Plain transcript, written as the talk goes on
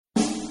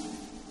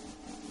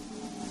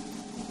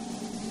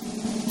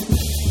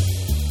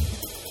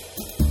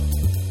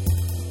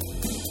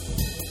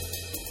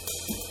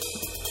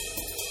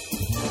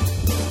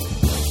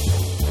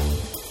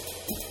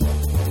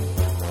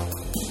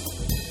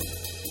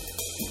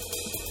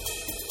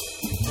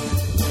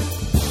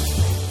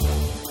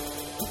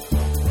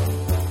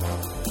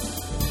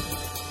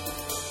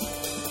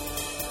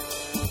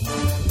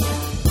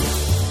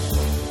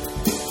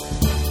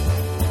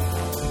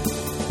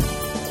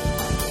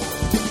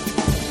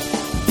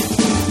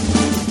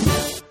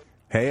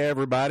Hey,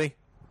 everybody.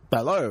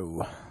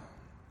 Hello.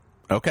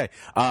 Okay.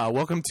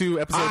 Welcome to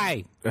episode...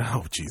 Hi.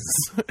 Oh,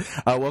 Jesus.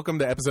 Welcome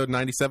to episode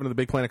 97 of the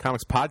Big Planet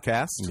Comics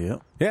podcast.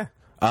 Yep. Yeah.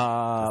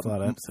 That's a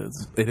lot of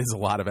episodes. It is a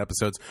lot of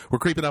episodes. We're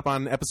creeping up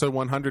on episode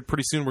 100.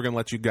 Pretty soon, we're going to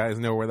let you guys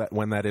know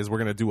when that is. We're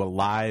going to do a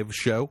live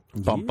show.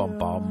 Bum, bum,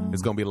 bum.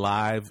 It's going to be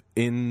live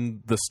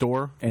in the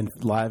store. And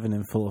live and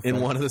in full effect.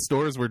 In one of the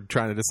stores. We're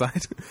trying to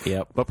decide.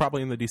 Yep. But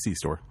probably in the DC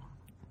store.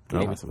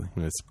 Possibly.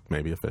 It's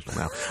maybe official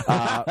now.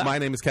 My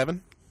name is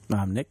Kevin.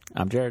 I'm Nick.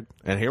 I'm Jared.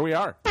 And here we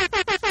are.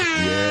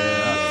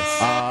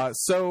 Yeah.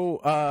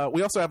 So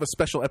we also have a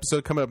special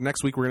episode coming up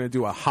next week. We're going to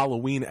do a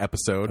Halloween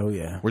episode. Oh,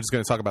 yeah. We're just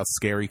going to talk about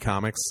scary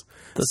comics,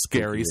 the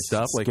scary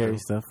stuff. Scary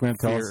stuff. We're going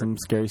to tell some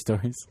scary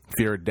stories.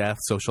 Fear of death,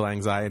 social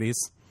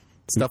anxieties,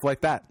 stuff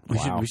like that. We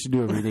should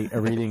do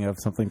a reading of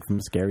something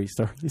from Scary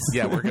Stories.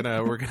 Yeah, we're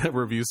gonna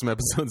review some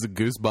episodes of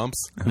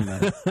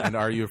Goosebumps and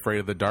Are You Afraid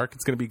of the Dark?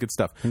 It's going to be good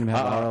stuff. We're going to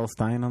have R.L.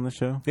 Stein on the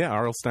show. Yeah,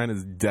 R.L. Stein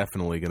is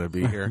definitely going to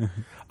be here.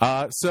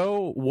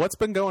 So what's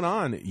been going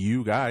on,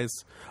 you guys?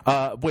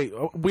 Wait,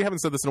 we haven't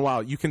said this in a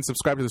while. You can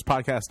subscribe to this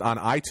podcast on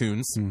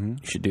iTunes. Mm-hmm.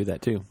 You should do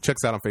that, too. Check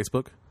us out on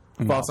Facebook.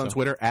 Follow us on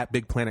Twitter, at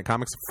Big Planet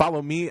Comics.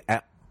 Follow me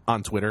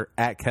on Twitter,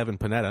 at Kevin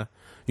Panetta.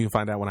 You can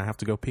find out when I have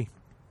to go pee.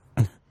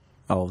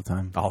 All the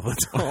time. All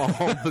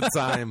the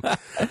time.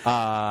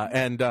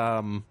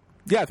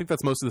 Yeah, I think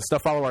that's most of the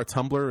stuff. Follow our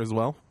Tumblr as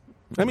well.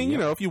 I mean, you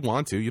know, if you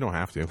want to, you don't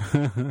have to.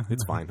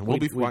 It's fine.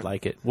 We'd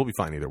like it. We'll be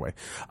fine either way.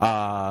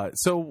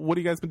 So what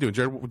have you guys been doing?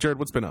 Jared,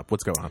 what's been up?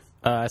 What's going on?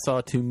 I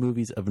saw 2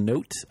 movies of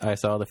note. I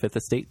saw The Fifth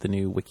Estate, the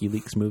new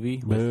WikiLeaks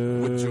movie.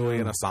 With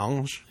Julian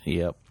Assange?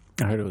 Yep.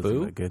 I heard it was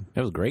really good.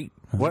 It was great.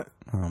 What?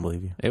 I don't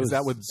believe you. It was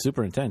that with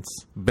super intense.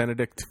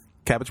 Benedict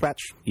Cabbage Patch?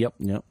 Yep.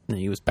 Yep. And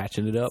he was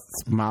patching it up.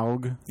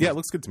 Smaug. Yeah, it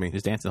looks good to me. He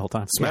was dancing the whole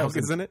time. Smaug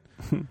is in it?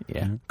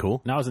 Yeah.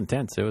 Cool. No, it was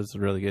intense. It was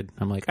really good.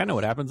 I'm like, I know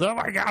what happens. Oh,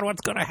 my God,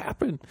 what's going to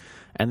happen?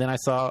 And then I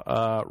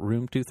saw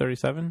Room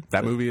 237.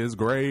 That movie is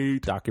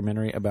great.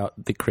 Documentary about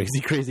the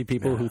crazy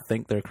people who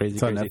think they're crazy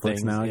It's on Netflix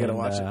things. Now I gotta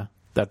watch it.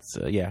 That's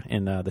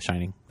in The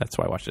Shining. That's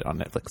why I watched it on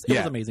Netflix. It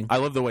was amazing. I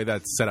love the way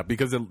that's set up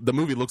because the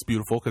movie looks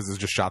beautiful because it's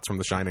just shots from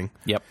The Shining.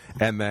 Yep.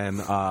 And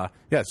then,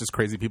 it's just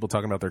crazy people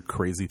talking about their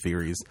crazy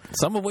theories.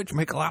 Some of which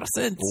make a lot of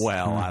sense.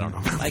 Well, I don't know.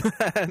 Like,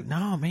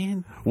 no,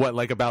 man. What,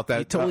 like about that?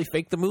 He totally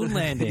faked the moon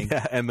landing.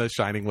 Yeah, and The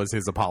Shining was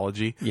his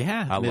apology.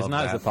 Yeah. I It's love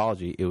not that. his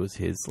apology. It was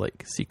his,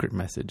 like, secret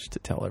message to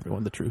tell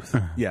everyone the truth.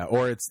 Yeah,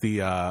 or it's the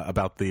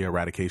about the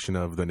eradication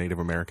of the Native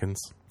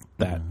Americans.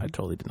 That I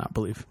totally did not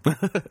believe.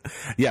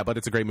 Yeah, but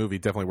it's a great movie.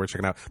 Definitely worth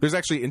checking out. There's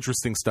actually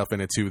interesting stuff in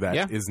it, too,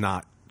 that is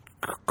not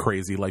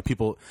crazy. Like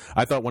people,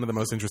 I thought one of the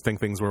most interesting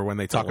things were when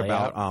they talk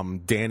about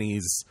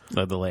Danny's...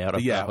 The layout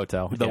of the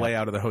hotel. The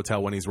layout of the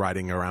hotel when he's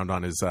riding around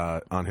on his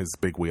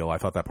big wheel. I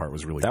thought that part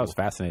was really cool. That was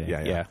fascinating.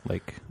 Yeah.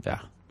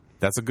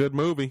 That's a good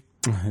movie.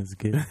 It's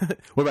good.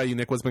 What about you,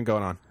 Nick? What's been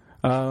going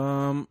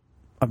on?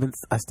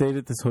 I stayed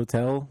at this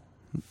hotel.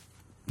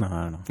 No,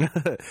 I don't know.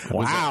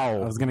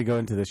 Wow. I was going to go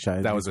into the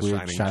Shining. That was a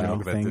weird Shining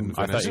joke that thing. didn't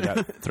I thought finish.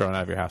 you got thrown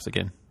out of your house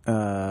again.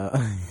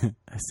 I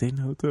stayed in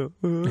a hotel.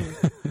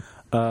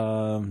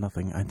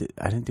 Nothing. I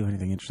didn't do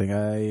anything interesting.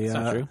 It's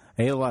not true.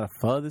 I ate a lot of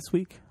pho this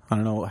week. I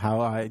don't know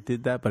how I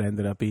did that, but I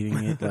ended up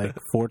eating it like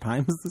 4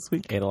 times this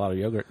week. Ate a lot of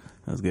yogurt.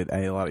 That was good. I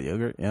ate a lot of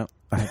yogurt. Yep.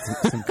 I had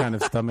some kind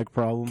of stomach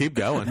problem. Keep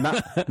going.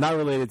 Not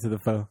related to the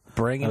pho.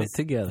 Bringing it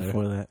together.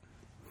 Before that.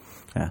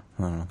 Yeah.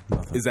 I don't know.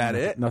 Nothing. Is that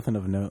it? Nothing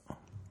of note.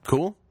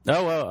 Cool.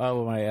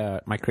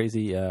 My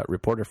crazy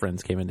reporter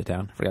friends came into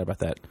town. Forgot about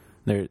that.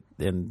 They're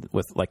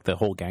with like the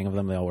whole gang of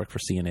them. They all work for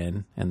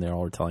CNN, and they're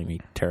all telling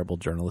me terrible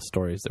journalist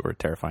stories that were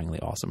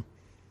terrifyingly awesome.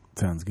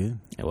 Sounds good.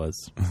 It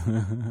was.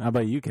 How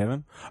about you,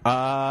 Kevin?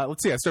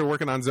 Let's see. I started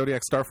working on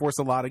Zodiac Star Force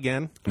a lot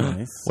again.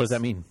 Nice. What does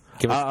that mean?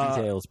 Give us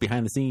details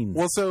behind the scenes.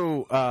 Well,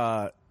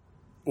 so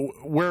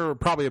we're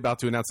probably about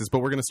to announce this, but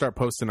we're going to start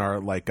posting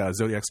our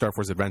Zodiac Star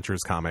Force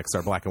Adventures comics,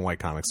 our black and white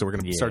comics. So we're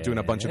going to start doing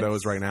a bunch of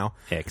those right now.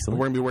 Excellent.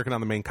 We're going to be working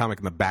on the main comic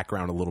in the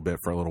background a little bit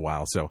for a little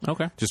while. So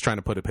just trying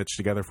to put a pitch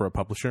together for a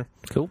publisher.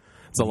 Cool.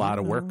 It's a lot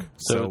of work,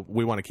 so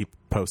we want to keep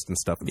posting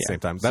stuff at the same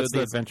time. That's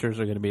the adventures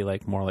are going to be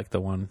like more like the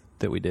one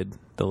that we did,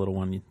 the little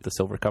one, the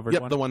silver covered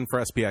one. Yep, the one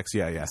for SPX.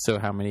 Yeah. So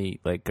how many?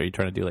 Like, are you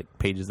trying to do like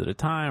pages at a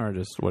time, or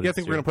just what? Yeah, I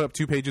think we're going to put up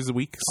 2 pages a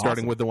week,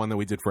 starting with the one that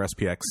we did for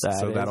SPX.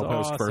 So that'll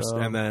post first,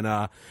 and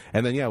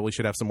then we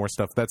should have some more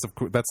stuff. That's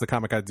the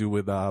comic I do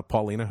with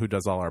Paulina, who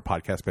does all our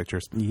podcast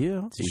pictures.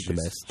 Yeah, she's the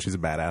best. She's a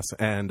badass,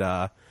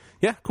 and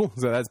yeah, cool.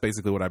 So that's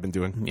basically what I've been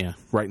doing. Yeah,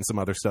 writing some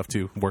other stuff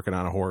too. Working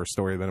on a horror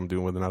story that I'm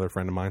doing with another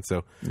friend of mine.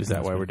 So is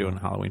that why we're doing a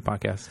Halloween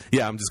podcast?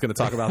 Yeah, I'm just going to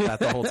talk about that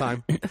the whole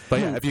time.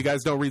 But yeah, if you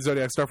guys don't read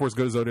Zodiac Star Force,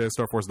 go to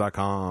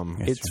zodiacstarforce.com.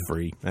 It's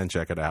free and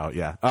check it out.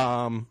 Yeah,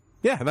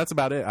 yeah, and that's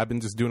about it. I've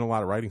been just doing a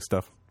lot of writing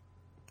stuff.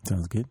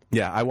 Sounds good.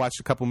 Yeah, I watched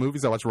a couple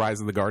movies. I watched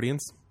Rise of the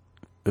Guardians.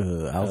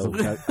 Owls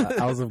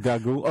of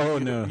Gagul. Oh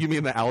no, You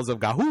mean the Owls of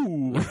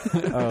Gahoo?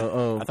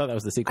 I thought that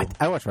was the sequel.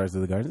 I watched Rise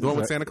of the Guardians. The one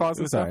with Santa Claus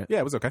and stuff? Right. Yeah,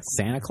 it was okay.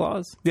 Santa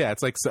Claus? Yeah,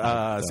 it's like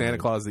Santa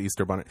Claus, the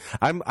Easter Bunny.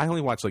 I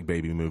only watch like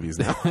baby movies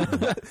now.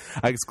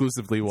 I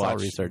exclusively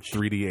watch research.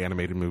 3D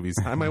animated movies.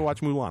 I might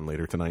watch Mulan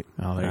later tonight.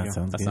 Oh, there you go.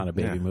 sounds That's good. not a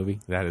baby Yeah. movie.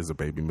 That is a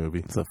baby movie.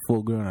 It's a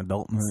full-grown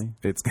adult movie.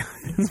 It's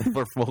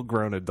for full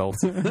grown adults.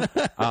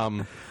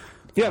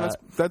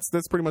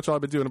 That's pretty much all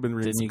I've been doing. I've been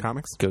reading Didn't some you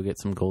comics. go get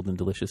some golden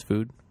delicious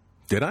food?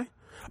 Did I?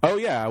 Oh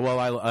yeah, well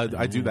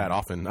I do that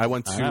often. I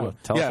went to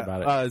Tell us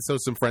about it. So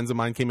some friends of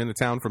mine came into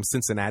town from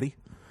Cincinnati,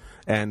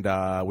 and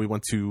we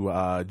went to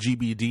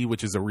GBD,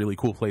 which is a really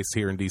cool place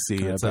here in DC.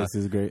 That It's place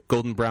is great.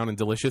 Golden Brown and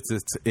Delicious.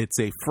 It's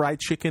a fried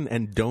chicken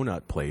and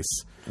donut place.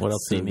 What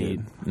else do you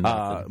need?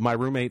 My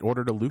roommate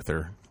ordered a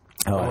Luther.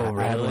 Oh,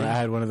 really? I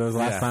had one of those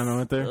last Yeah. time I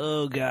went there.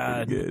 Oh,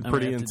 God.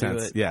 Pretty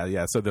intense.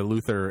 Yeah. So the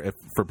Luther,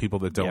 for people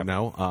that don't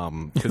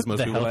know, because most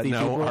The people that healthy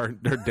know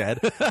people? are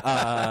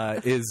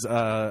dead, is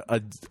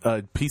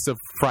a piece of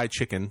fried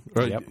chicken.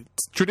 Or Yep.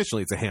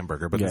 Traditionally, it's a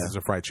hamburger, but this Yeah. is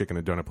a fried chicken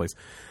and donut place.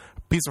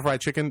 Piece of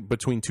fried chicken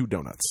between two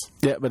donuts.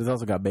 Yeah, but it's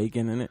also got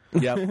bacon in it.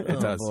 Yep, it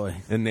does. boy.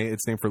 And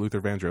it's named for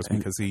Luther Vandross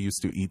because he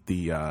used to eat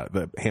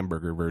the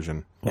hamburger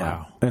version.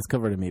 Wow. And it's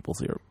covered in maple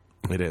syrup.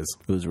 It is.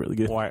 It was really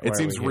good. Why It are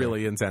seems we here?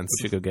 really intense.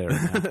 We should go get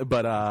it right now.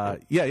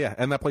 But yeah,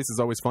 and that place is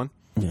always fun.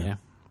 Yeah.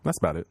 That's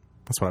about it.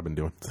 That's what I've been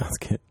doing. Sounds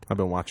good. I've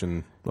been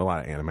watching a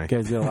lot of anime. You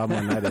guys did a lot more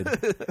than I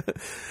did.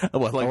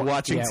 Well, like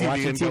watching Yeah, TV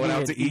watching and TV going out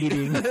and to eat.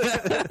 Eating.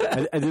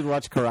 I did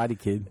watch Karate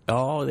Kid.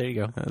 Oh, there you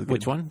go.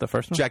 Which one? The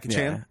first one? Jackie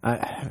Chan.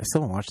 I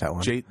still haven't watched that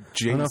one. I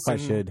don't know if I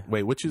should.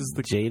 Wait, which is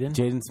the Jaden?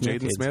 Jaden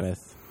Smith. Jaden Smith?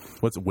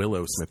 What's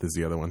Willow Smith is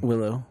the other one.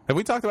 Willow. Have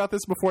we talked about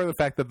this before? The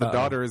fact that the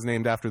daughter is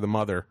named after the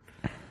mother,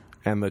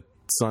 and the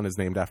son is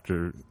named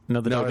after.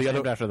 No, the daughter's other-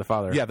 named after the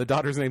father. Yeah, the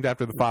daughter's named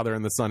after the father,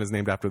 and the son is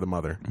named after the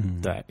mother.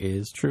 That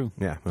is true.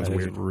 Yeah, that's That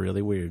is weird.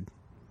 really weird.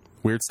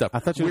 Weird stuff. I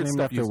thought you were Weird named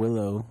stuff after you-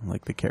 Willow,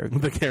 like the character.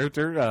 the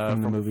character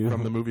from the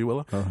movie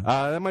Willow.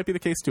 That might be the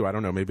case too. I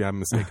don't know. Maybe I'm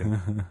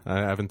mistaken. I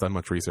haven't done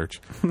much research.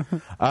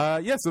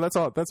 Yeah, so that's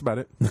all. That's about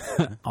it.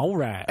 All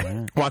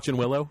right. Watching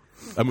Willow,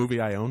 a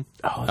movie I own.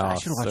 Oh, I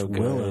should watch so good.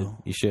 Willow.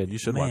 You should. You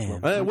should Man.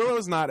 watch Willow.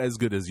 Willow's not as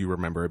good as you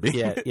remember it being.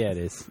 Yeah, it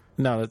is.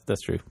 No,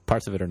 that's true.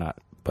 Parts of it are not.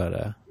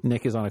 But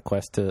Nick is on a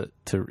quest to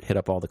hit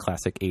up all the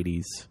classic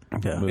 80s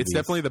movies. It's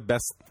definitely the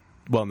best.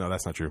 Well, no,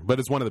 that's not true. But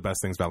it's one of the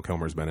best things Val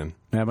Kilmer's been in.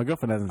 Yeah, my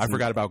girlfriend hasn't. I seen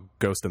forgot about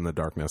Ghost in the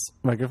Darkness.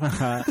 My girlfriend.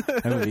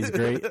 That movie's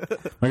great.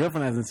 My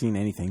girlfriend hasn't seen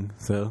anything,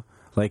 so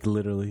like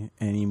literally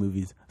any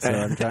movies. So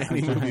I'm trying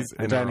Any movies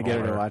I'm in trying to get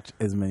her to horror. watch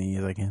as many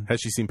as I can. Has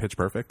she seen Pitch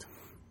Perfect?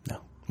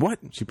 No, What?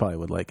 she probably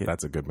would like it.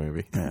 That's a good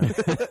movie.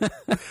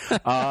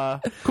 Yeah.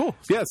 Cool.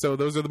 Yeah, so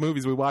those are the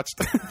movies we watched.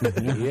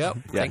 Yep. Yeah.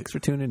 Thanks for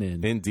tuning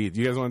in. Indeed.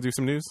 You guys want to do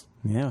some news?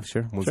 Yeah,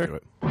 sure. Let's Sure. do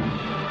it.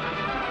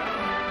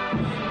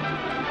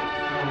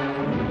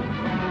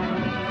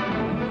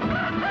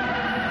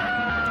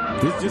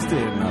 This just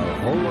in: a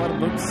whole lot of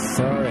books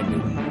are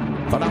ending.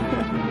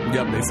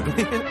 Yep,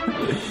 basically.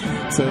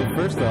 So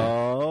first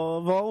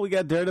of all, we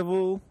got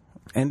Daredevil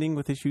ending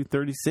with issue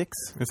 36.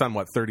 It's on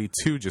what,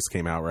 32 just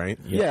came out, right?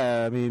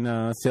 Yeah, I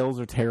mean sales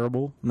are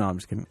terrible. No, I'm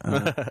just kidding.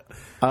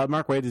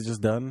 Mark Waid is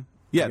just done.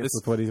 Yeah, I guess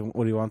this- with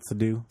what he wants to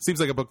do, Seems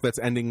like a book that's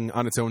ending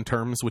on its own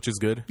terms, which is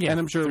good. Yeah, and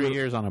I'm sure 3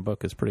 years on a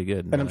book is pretty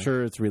good. and I'm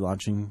sure it's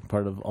relaunching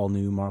part of all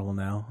new Marvel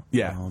now.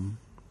 Yeah.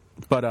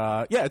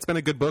 But yeah, it's been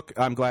a good book.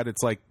 I'm glad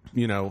it's like,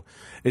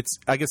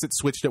 I guess it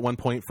switched at one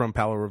point from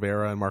Paulo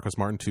Rivera and Marcos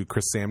Martin to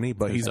Chris Samney,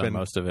 but he's done been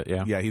most of it.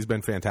 Yeah. Yeah, he's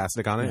been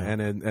fantastic on it,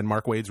 and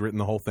Mark Waid's written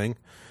the whole thing,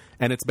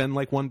 and it's been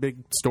like one big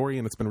story,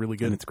 and it's been really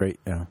good. And it's great.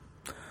 Yeah.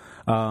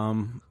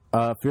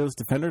 Fearless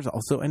Defenders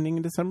also ending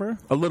in December.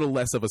 A little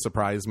less of a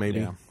surprise, maybe.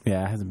 Yeah.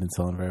 Yeah, it hasn't been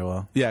selling very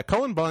well. Yeah,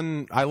 Cullen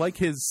Bunn. I like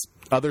his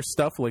other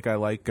stuff. Like I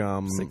like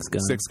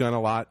Six Gun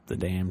a lot. The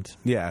Damned.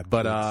 Yeah,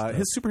 but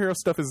his superhero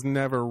stuff has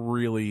never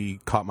really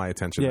caught my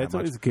attention. Yeah, that it's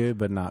much. always good,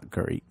 but not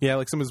great. Yeah,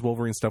 like some of his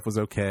Wolverine stuff was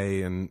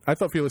okay, and I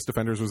thought Fearless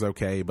Defenders was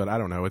okay, but I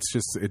don't know. It's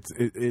just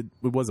it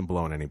wasn't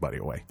blowing anybody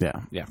away. Yeah.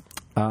 Yeah.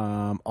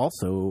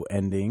 Also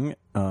ending.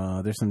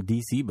 There's some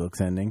DC books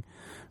ending.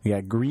 We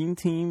got Green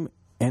Team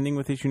ending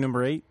with issue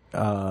number 8.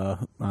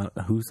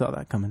 Who saw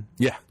that coming?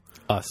 Yeah,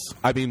 Us.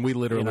 I mean, we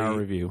literally In our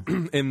review.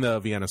 in the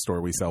Vienna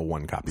store we sell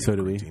one copy. So of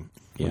do Green we. Team.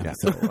 Yeah.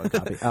 So one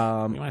copy.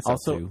 might sell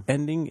Also two.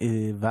 ending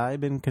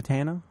Vibe and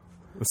Katana.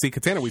 See,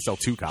 Katana we sell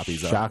 2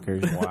 copies of.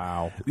 Shockers.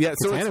 Wow. Yeah,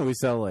 so Katana we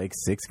sell like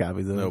 6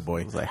 copies of. Oh,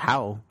 boy. I was like,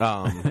 how?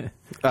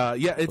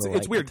 yeah, it's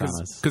Like weird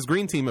katanas. because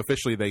Green Team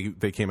officially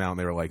they came out and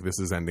they were like, this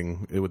is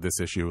ending with this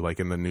issue, like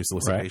in the new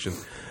solicitation.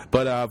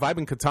 But Vibe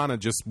and Katana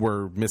just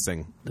were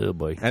missing, Oh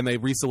boy. and they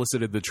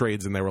resolicited the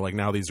trades, and they were like,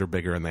 now these are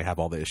bigger, and they have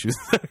all the issues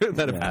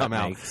that have come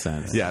out. makes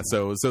sense. Yeah,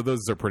 so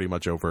those are pretty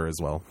much over as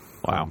well.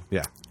 Wow.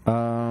 Yeah.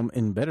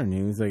 In better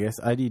news, I guess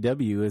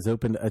IDW has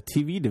opened a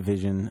TV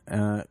division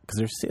because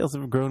their sales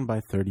have grown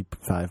by 35%.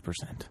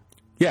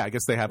 Yeah, I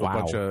guess they have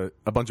Wow.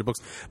 a bunch of books.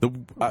 The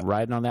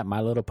Riding on that My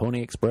Little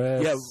Pony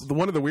Express.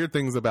 one of the weird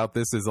things about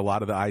this is a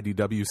lot of the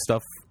IDW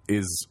stuff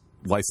is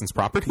licensed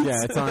properties.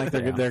 Yeah, it's not like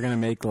they're going to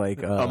make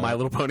like a My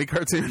Little Pony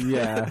cartoon.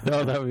 Yeah,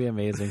 Oh, that would be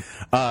amazing.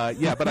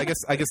 Yeah, but I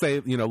guess they,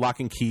 Lock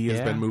and Key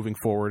has been moving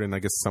forward, and I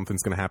guess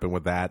something's going to happen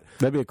with that.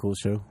 that'd be a cool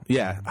show.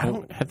 Yeah,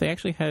 Have they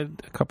actually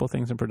had a couple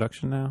things in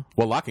production now?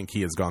 well, Lock and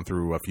Key has gone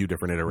through a few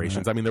different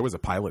iterations. I mean, there was a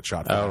pilot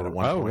shot for that at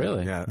one point.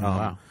 Really? Yeah.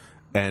 Wow.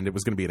 And it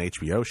was going to be an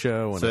HBO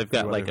show. And So they've got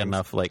a few like other things.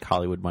 enough like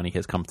Hollywood money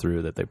has come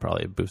through that they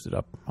probably boosted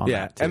up on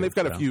Yeah, that too, and they've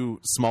got so. a few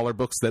smaller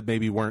books that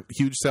maybe weren't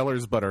huge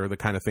sellers, but are the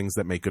kind of things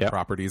that make good Yep.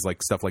 properties,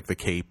 like stuff like The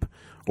Cape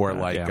or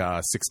like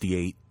yeah.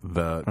 68,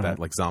 that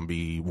like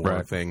zombie war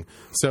Right. thing.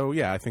 So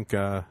yeah, I think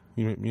I'll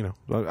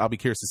be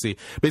curious to see.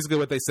 Basically,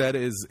 what they said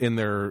is in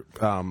their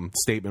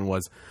statement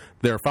was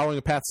they're following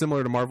a path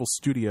similar to Marvel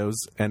Studios,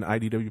 and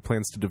IDW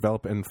plans to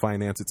develop and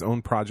finance its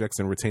own projects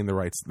and retain the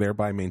rights,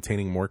 thereby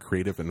maintaining more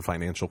creative and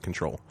financial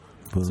control.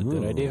 That's a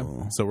good idea.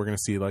 So we're going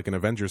to see like an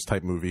Avengers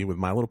type movie with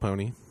My Little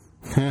Pony,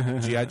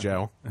 G.I.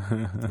 Joe,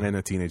 and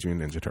a Teenage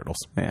Mutant Ninja Turtles.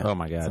 Yeah. Oh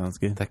my god, Sounds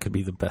good. That could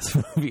be the best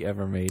movie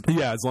ever made.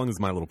 Yeah, as long as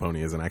My Little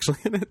Pony isn't actually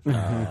in it.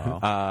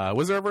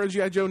 Was there ever a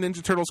G.I. Joe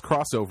Ninja Turtles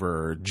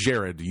crossover?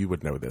 Jared, you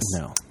would know this.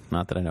 No.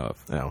 Not that I know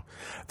of. No.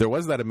 There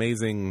was that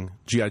amazing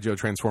G.I. Joe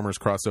Transformers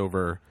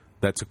crossover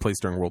that took place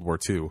during World War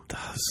II.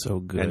 So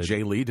good. And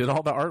Jay Lee did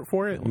all the art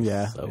for it.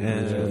 Yeah. So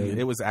And good.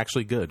 it was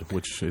actually good,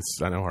 which is,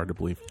 I know, hard to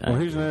believe. Well,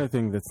 here's another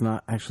thing that's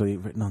not actually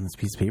written on this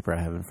piece of paper I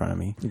have in front of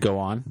me. Go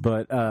on.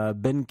 But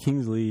Ben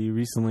Kingsley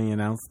recently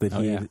announced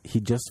that he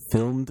just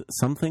filmed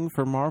something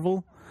for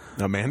Marvel.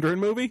 A Mandarin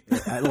movie?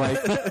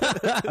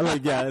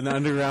 An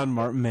underground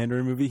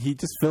Mandarin movie. He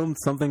just filmed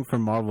something for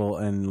Marvel,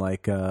 and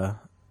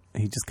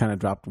he just kind of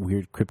dropped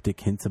weird cryptic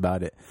hints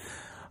about it.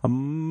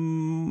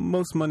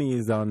 Most money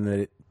is on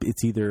it.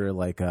 It's either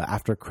like a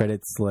after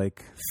credits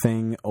like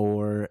thing,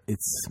 or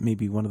it's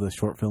maybe one of the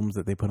short films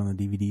that they put on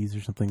the DVDs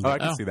or something. Oh, I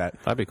can see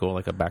that. That'd be cool,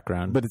 like a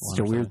background. But it's such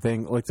a weird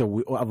thing. Like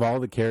of all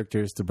the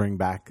characters to bring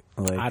back,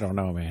 like I don't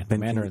know, man.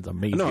 Ben Mandarin's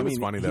amazing. No, He was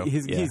funny, though.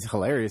 He's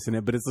hilarious in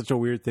it, but it's such a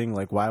weird thing.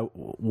 Like, why?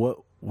 What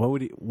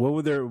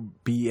would there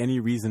be any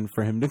reason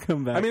for him to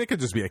come back? I mean, it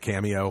could just be a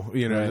cameo,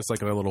 Right. just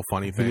like a little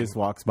funny he thing. just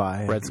walks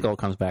by. Red Skull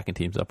comes back and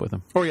teams up with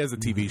him. Or he has a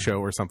TV show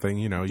or something,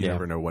 you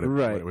never know what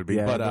it would be.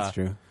 Yeah, But that's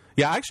true.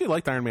 yeah, I actually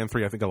liked Iron Man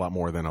 3, I think, a lot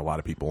more than a lot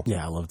of people.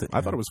 Yeah, I loved it.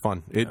 I thought it was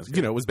fun. It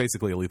was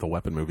basically a Lethal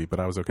Weapon movie, but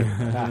I was okay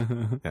with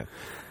that. Yeah.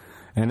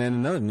 And then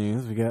another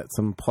news, we got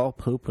some Paul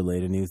Pope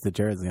related news that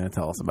Jared's going to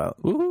tell us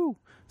about. Woohoo!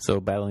 So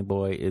Battling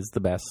Boy is the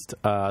best.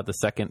 The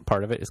second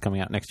part of it is coming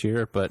out next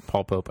year, but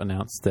Paul Pope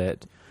announced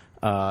that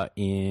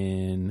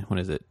in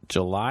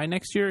July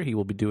next year, he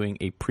will be doing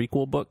a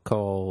prequel book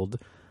called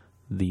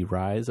The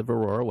Rise of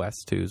Aurora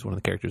West, who's one of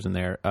the characters in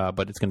there.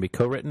 But it's going to be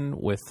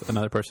co-written with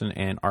another person,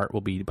 and art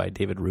will be by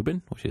David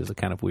Rubin, which is a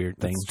kind of weird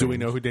thing. Do we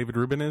know who David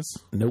Rubin is?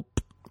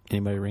 Nope.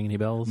 Anybody ring any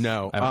bells?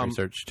 No. I haven't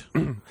researched.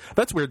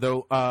 That's weird,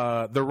 though.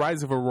 The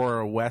Rise of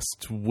Aurora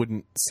West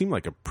wouldn't seem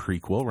like a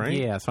prequel, right?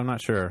 Yeah, so I'm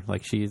not sure.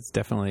 Like, she's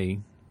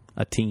definitely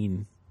a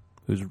teen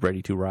who's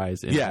ready to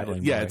rise in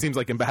Battling Boy. It seems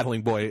like in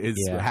Battling Boy is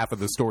half of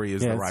the story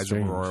is the it's Rise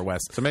strange. of Aurora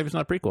West. So maybe it's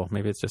not a prequel.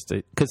 Maybe it's just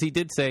because he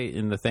did say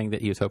in the thing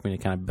that he was hoping to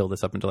kind of build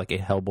this up into like a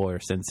Hellboy or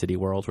Sin City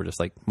world where just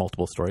like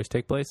multiple stories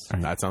take place.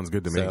 That sounds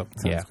good to me. So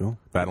Sounds cool.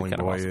 Battling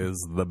Kind of Boy awesome.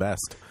 is the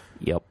best.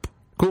 Yep.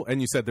 Cool. And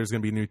you said there's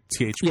going to be new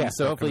THQ Yeah, so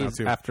stuff hopefully coming out,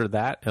 too. after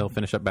that, he'll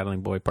finish up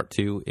Battling Boy Part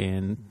 2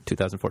 in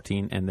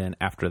 2014, and then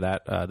after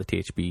that, the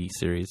THB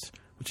series,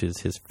 which is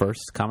his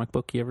first comic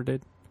book he ever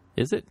did.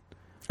 Is it?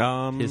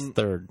 His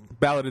third.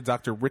 Ballad of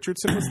Dr.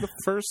 Richardson was the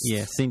first?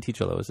 Yeah, Sin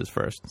Ticholo was his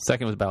first.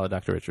 Second was Ballad of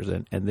Dr.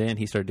 Richardson, and then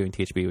he started doing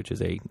THB, which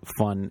is a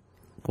fun,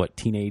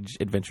 teenage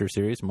adventure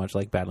series, much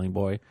like Battling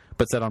Boy,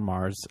 but set on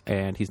Mars,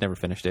 and he's never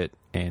finished it,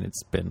 and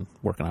it's been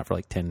working on it for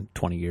like 10,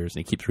 20 years,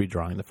 and he keeps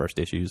redrawing the first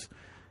issues.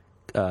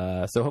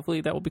 So hopefully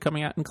that will be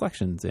coming out in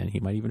collections, and he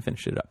might even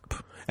finish it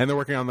up. And they're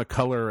working on the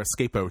Color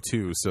Escapo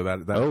too, so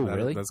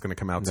really? that's going to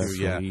come out That's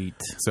too. sweet.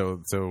 Yeah,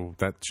 so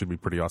that should be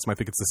pretty awesome. I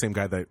think it's the same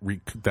guy that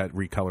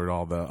recolored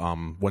all the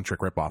One Trick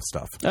Ripoff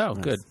stuff. Oh,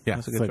 good. Yeah.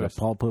 That's a It's good like choice. a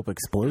Paul Pope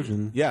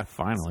explosion. Yeah,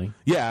 Finally.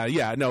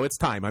 yeah. No, it's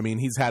time. I mean,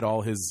 he's had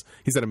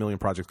a million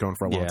projects going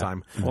for a long Yeah.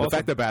 time. Well, The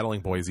fact that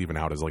Battling Boy is even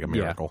out is like a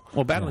miracle. Yeah.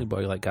 Well, Battling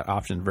Boy got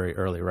optioned very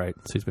early, right?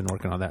 So he's been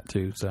working on that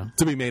too,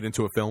 To be made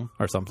into a film.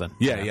 or something.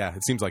 Yeah,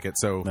 it seems like it.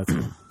 So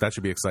that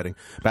should be exciting.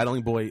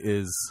 Battling Boy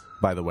is,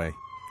 by the way,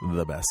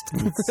 the best.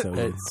 It's so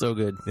good. It's so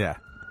good. Yeah.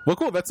 Well,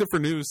 cool. That's it for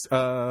news.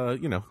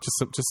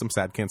 Just some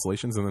sad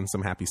cancellations and then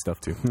some happy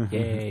stuff too.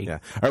 Yay. Yeah.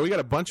 All right, we got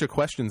a bunch of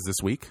questions this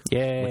week.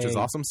 Yay. Which is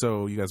awesome.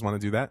 So you guys want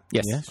to do that?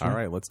 Yes. Yeah, sure. All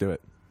right, let's do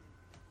it.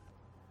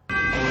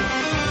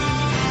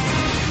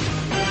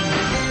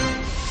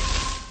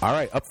 All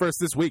right, up first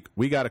this week,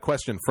 we got a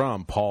question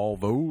from Paul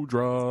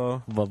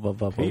Vodra.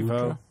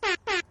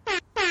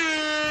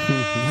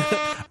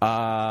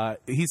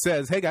 He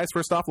says, "Hey guys,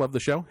 first off, love the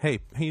show. Hey,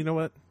 you know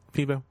what,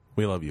 Pivo,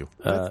 we love you."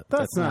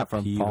 That's not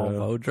from Pivo. Paul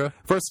Vodra.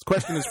 First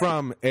question is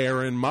from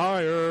Aaron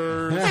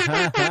Myers.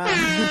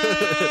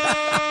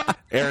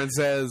 Aaron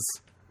says,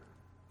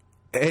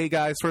 Hey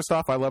guys, first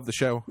off, I love the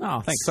show.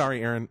 Oh, thanks.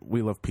 Sorry, Aaron,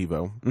 we love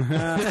Pivo.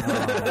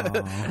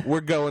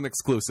 We're going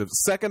exclusive.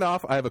 Second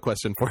off, I have a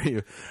question for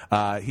you.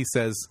 He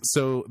says,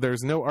 so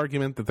there's no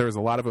argument that there's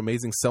a lot of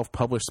amazing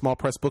self-published small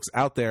press books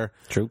out there.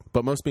 True.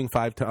 But most being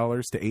 $5 to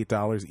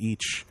 $8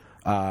 each.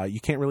 You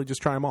can't really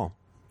just try them all.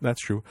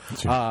 That's true.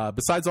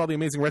 Besides all the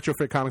amazing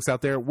retrofit comics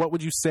out there, what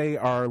would you say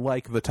are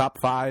like the top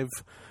 5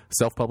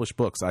 self-published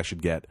books I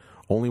should get?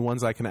 Only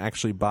ones I can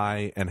actually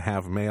buy and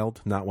have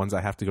mailed, not ones I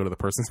have to go to the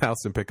person's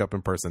house and pick up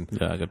in person.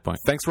 Yeah, good point.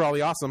 Thanks for all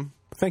the awesome.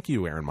 Thank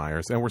you, Aaron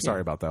Myers. And we're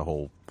sorry about that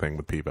whole thing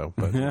with Pivo,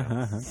 but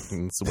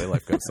it's the way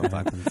life goes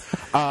sometimes.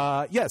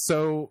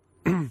 So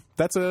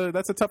that's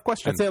a tough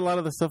question. I'd say a lot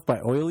of the stuff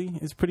by Oily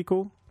is pretty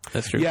cool.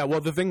 That's true. Yeah,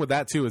 well, the thing with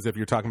that too is if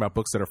you're talking about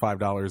books that are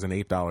 $5 and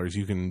 $8,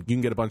 you can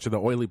get a bunch of the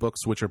Oily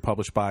books, which are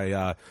published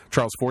by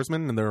Charles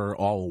Forsman, and they're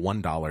all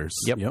 $1.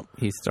 Yep.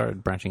 He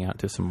started branching out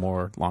to some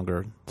more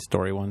longer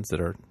story ones that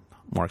are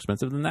more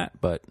expensive than that,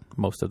 but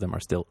most of them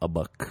are still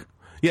 $1.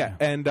 Yeah,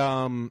 and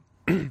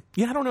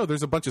yeah, I don't know.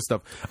 There's a bunch of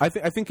stuff. I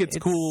think it's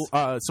cool.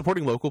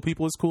 Supporting local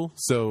people is cool.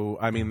 So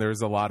I mean,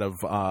 there's a lot of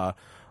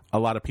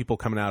people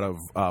coming out of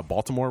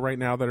Baltimore right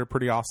now that are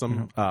pretty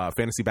awesome.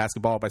 Fantasy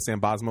Basketball by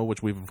Sam Bosmo,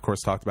 which we've of course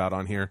talked about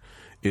on here,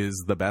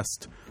 is the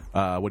best.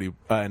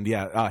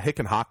 Hick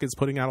and Hawk is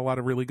putting out a lot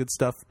of really good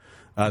stuff.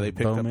 They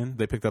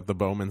picked up the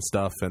Bowman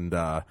stuff, and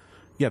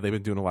they've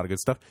been doing a lot of good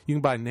stuff. You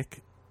can buy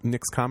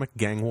Nick's comic,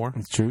 Gang War.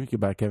 It's true. You can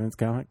buy Kevin's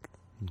comic.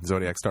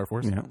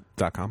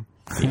 ZodiacStarForce.com.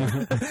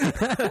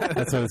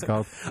 That's what it's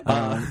called.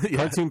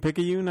 Cartoon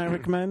Picayune, I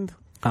recommend.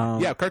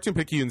 Cartoon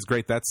Picayune's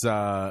great. That's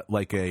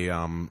like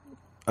a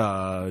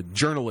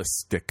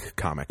journalistic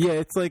comic. Yeah,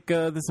 it's like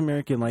This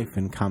American Life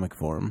in comic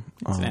form.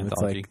 It's an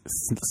anthology. like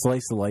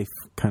slice of life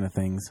kind of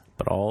things,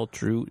 but all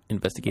true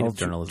investigative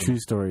journalism. True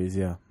stories,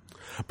 yeah.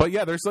 But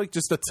yeah, there's like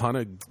just a ton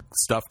of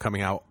stuff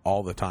coming out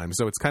all the time.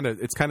 So it's kind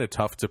of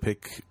tough to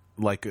pick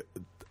like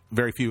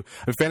very few.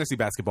 Fantasy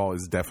Basketball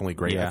is definitely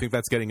great. Yeah. I think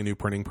that's getting a new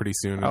printing pretty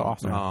soon. Oh,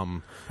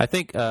 awesome. I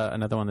think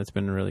another one that's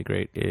been really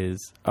great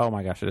is, oh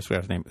my gosh, I just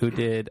forgot his name. Who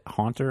did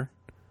Haunter?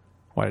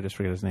 Why did I just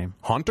forget his name?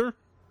 Haunter?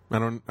 I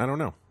don't know. I don't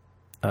know.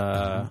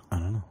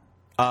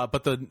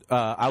 But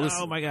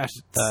oh my gosh,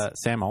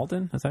 Sam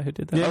Alden, is that who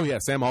did that? Yeah. Oh yeah,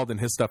 Sam Alden.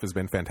 His stuff has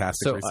been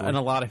fantastic. So, recently. and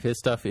a lot of his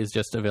stuff is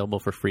just available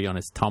for free on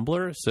his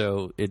Tumblr.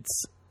 So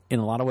it's, in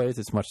a lot of ways,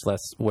 it's much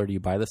less where do you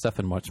buy the stuff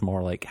and much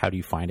more like how do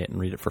you find it and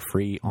read it for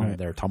free on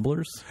their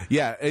Tumblrs.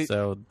 Yeah.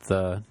 So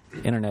the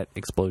internet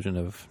explosion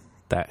of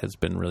that has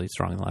been really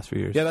strong in the last few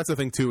years. Yeah, that's the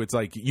thing too. It's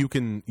like you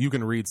can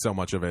read so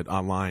much of it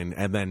online,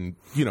 and then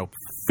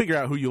figure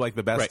out who you like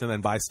the best, and then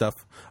buy stuff.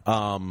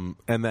 And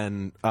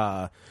then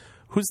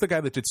who's the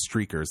guy that did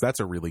Streakers? That's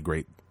a really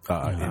great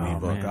indie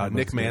book.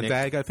 Nick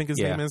Mandag, I think his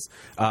name is.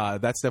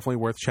 That's definitely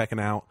worth checking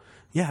out.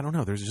 Yeah, I don't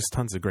know. There's just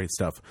tons of great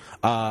stuff.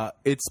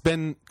 It's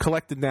been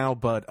collected now,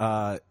 but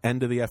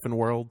End of the Effing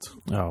World.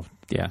 Oh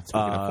yeah, speaking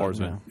of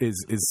Forsman,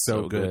 is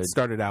so good.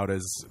 Started out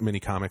as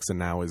mini comics and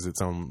now is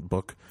its own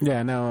book.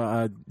 Yeah,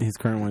 now his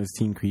current one is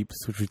Teen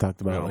Creeps, which we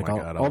talked about.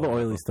 All the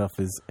Oily stuff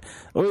is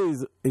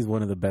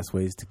one of the best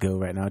ways to go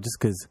right now, just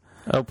because.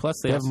 Oh, plus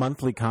they have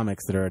monthly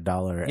comics that are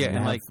 $1. Yeah,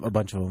 and like a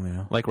bunch of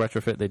them. Like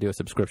Retrofit, they do a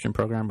subscription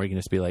program where you can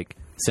just be like,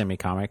 send me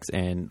comics,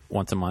 and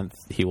once a month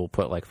he will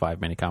put like 5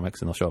 mini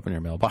comics and they'll show up in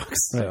your mailbox.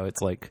 Right. So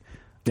it's like,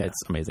 it's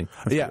amazing.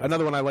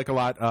 Another one I like a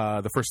lot.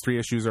 The first 3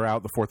 issues are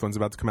out. The 4th one's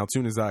about to come out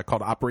soon. Is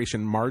called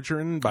Operation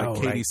Margarine by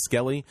Katie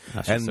Skelly,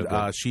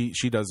 and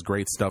she does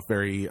great stuff.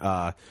 Very.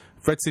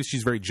 Fred says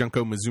she's very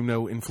Junko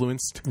Mizuno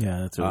influenced.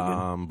 Yeah, that's really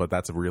good. But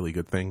that's a really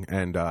good thing.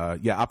 And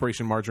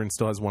Operation Margarine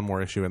still has one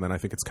more issue, and then I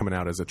think it's coming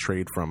out as a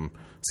trade from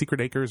Secret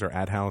Acres or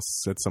Ad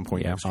House at some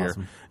point next year.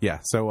 Yeah,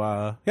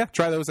 so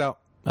try those out.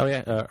 Oh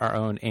yeah, our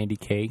own Andy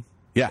K.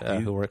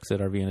 Who works at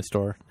our Vienna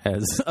store,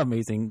 has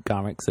amazing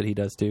comics that he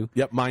does too.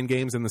 Yep, Mind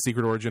Games and The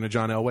Secret Origin of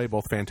John Elway,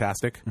 both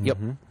fantastic. Yep.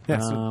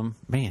 Yeah,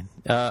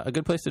 a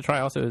good place to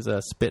try also is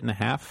Spit and a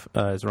Half.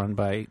 Is run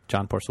by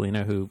John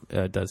Porcellino, who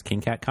does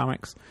King Cat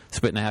comics.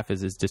 Spit and a Half is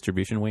his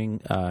distribution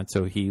wing,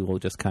 so he will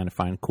just kind of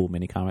find cool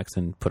mini comics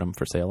and put them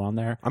for sale on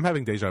there. I'm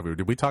having deja vu.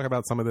 Did we talk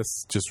about some of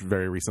this just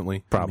very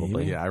recently?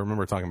 Probably. Yeah, I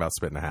remember talking about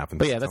Spit and a Half.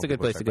 But yeah, that's a good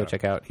place to go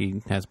check out.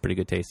 He has pretty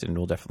good taste and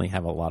will definitely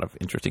have a lot of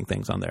interesting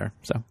things on there.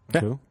 So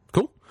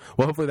Cool.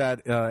 Well, hopefully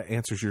that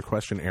answers your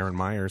question, Aaron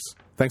Myers.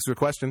 Thanks for the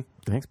question.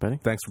 Thanks, buddy.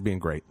 Thanks for being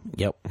great.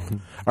 Yep. All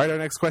right, our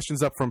next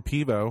question's up from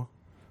Pivo.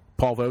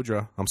 Paul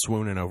Vodra. I'm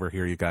swooning over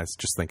here, you guys,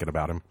 just thinking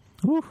about him.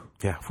 Woo.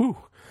 Yeah, whew.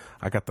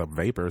 I got the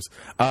vapors.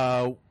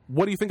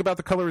 What do you think about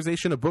the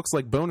colorization of books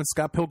like Bone and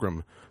Scott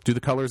Pilgrim? Do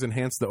the colors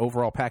enhance the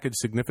overall package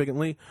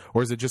significantly,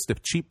 or is it just a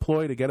cheap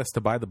ploy to get us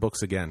to buy the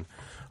books again?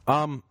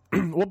 Well,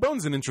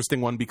 Bone's an interesting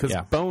one because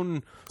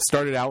Bone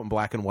started out in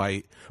black and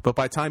white, but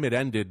by the time it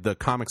ended, the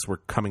comics were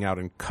coming out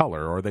in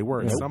color, or they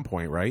were at some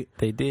point, right?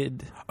 They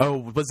did. Oh,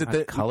 was it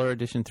the color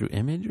edition through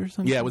Image or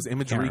something? Yeah, it was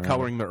Image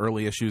recoloring the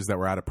early issues that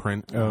were out of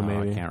print. Oh,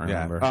 maybe. I can't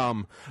remember.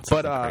 Yeah.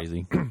 But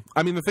crazy.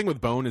 I mean, the thing with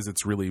Bone is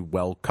it's really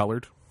well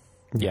colored.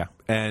 Yeah.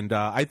 And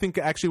I think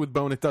actually with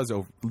Bone, it does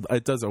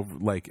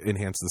like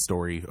enhance the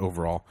story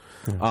overall,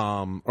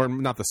 or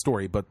not the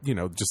story, but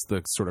just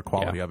the sort of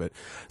quality of it.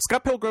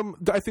 Scott Pilgrim,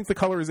 I think the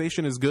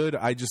colorization is good.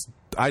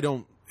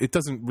 It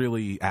doesn't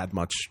really add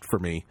much for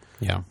me.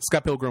 Yeah.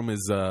 Scott Pilgrim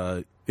is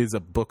a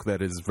book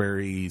that is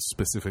very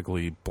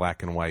specifically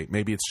black and white.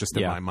 Maybe it's just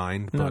in my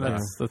mind, No, but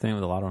that's the thing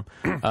with a lot of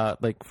them.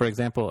 Like, for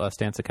example,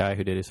 Stan Sakai,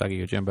 who did Usagi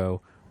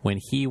Yojimbo, when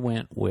he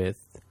went with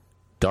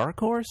Dark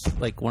Horse,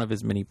 like one of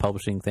his mini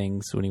publishing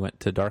things, when he went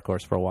to Dark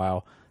Horse for a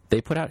while,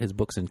 they put out his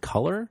books in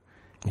color,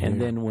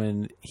 and then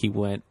when he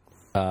went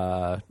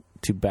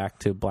back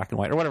to black and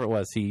white or whatever it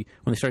was, when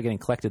they started getting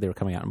collected, they were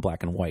coming out in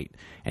black and white.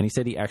 And he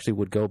said he actually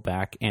would go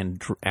back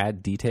and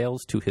add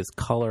details to his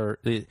color,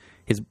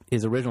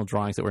 his original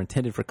drawings that were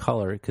intended for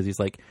color, because he's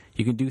like,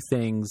 you can do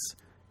things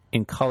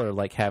in color,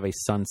 like have a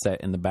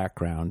sunset in the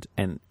background,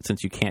 and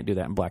since you can't do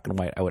that in black and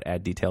white, I would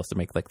add details to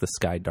make like the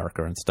sky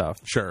darker and stuff.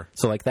 Sure.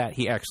 So like that,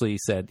 he actually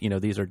said,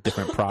 these are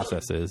different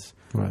processes.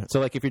 Right. So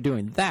like if you're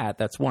doing that,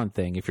 that's one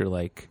thing. If you're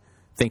like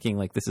thinking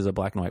like this is a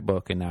black and white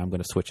book and now I'm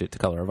going to switch it to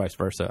color or vice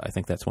versa, I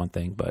think that's one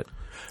thing. But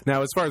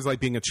now, as far as like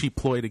being a cheap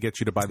ploy to get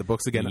you to buy the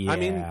books again, I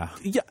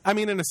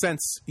mean, in a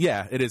sense,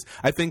 yeah, it is.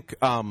 I think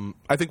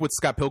with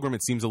Scott Pilgrim,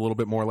 it seems a little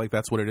bit more like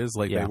that's what it is.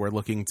 Like they were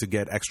looking to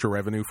get extra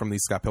revenue from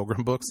these Scott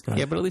Pilgrim books.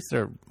 Yeah, but at least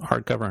they're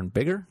hardcover and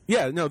bigger.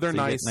 Yeah, no, they're So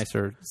you get nice,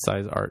 nicer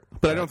size art.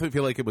 but I don't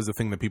feel like it was a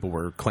thing that people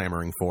were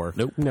clamoring for.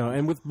 Nope. No,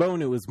 and with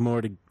Bone, it was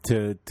more to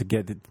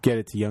get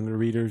it to younger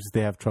readers.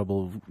 They have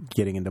trouble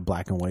getting into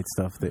black and white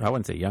stuff. I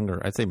wouldn't say younger.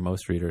 I'd say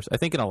most readers. I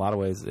think in a lot of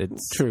ways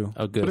it's True,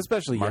 a good, but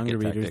especially younger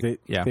market readers,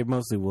 tactic. they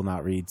mostly will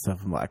not read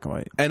stuff in black and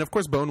white. And of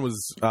course, Bone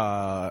was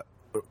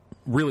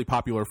really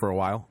popular for a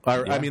while.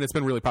 I mean, it's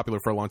been really popular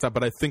for a long time.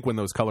 But I think when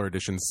those color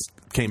editions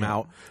came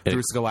out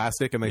through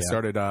Scholastic and they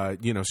started,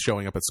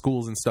 showing up at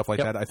schools and stuff like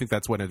that, I think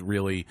that's when it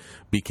really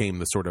became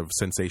the sort of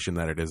sensation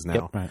that it is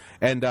now. Right.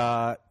 And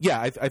I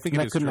think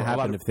That it couldn't is have true.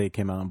 happened if they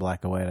came out in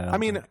black and white. I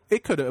mean,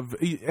 it could have,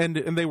 and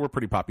they were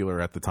pretty popular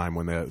at the time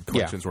when the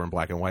collections were in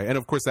black and white. And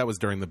of course, that was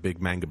during the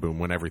big manga boom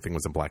when everything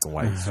was in black and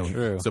white. So,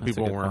 True. so That's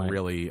people a good weren't point.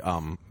 really,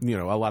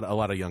 a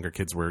lot of younger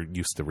kids were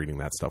used to reading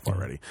that stuff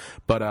already.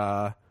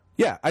 But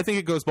yeah, I think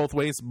it goes both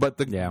ways. But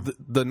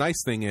the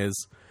nice thing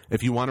is,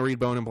 if you want to read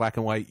Bone in black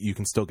and white, you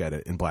can still get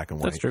it in black and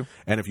white. That's true.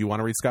 And if you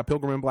want to read Scott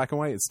Pilgrim in black and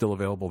white, it's still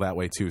available that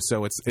way too.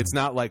 So it's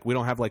not like we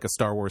don't have like a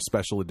Star Wars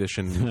special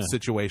edition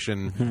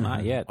situation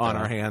Not yet, on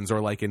though. our hands, or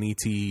like an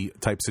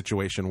ET type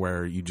situation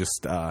where you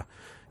just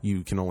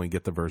you can only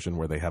get the version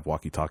where they have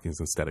walkie-talkies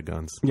instead of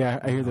guns. Yeah,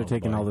 I hear they're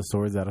taking all the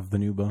swords out of the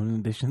new Bone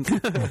editions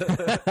and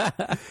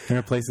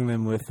replacing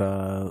them with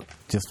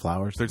just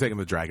flowers. They're taking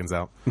the dragons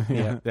out.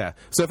 Yeah. Yeah.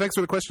 So thanks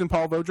for the question,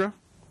 Paul Vodra.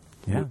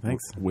 Yeah,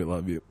 thanks. We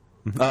love you.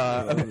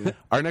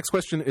 Our next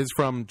question is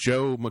from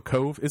Joe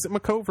McCove. Is it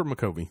McCove or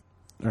McCovey?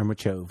 Or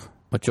Machove.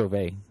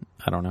 Machove.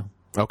 I don't know.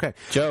 Okay.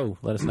 Joe,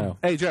 let us know.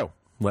 Hey, Joe,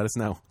 let us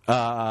know.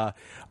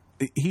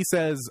 He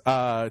says,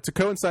 to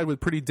coincide with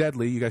Pretty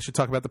Deadly, you guys should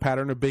talk about the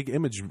pattern of big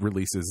Image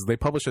releases. They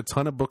publish a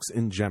ton of books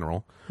in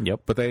general.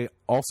 Yep. But they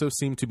also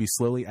seem to be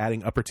slowly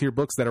adding upper-tier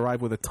books that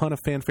arrive with a ton of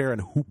fanfare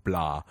and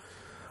hoopla.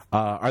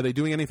 Are they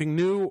doing anything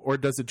new, or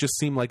does it just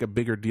seem like a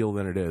bigger deal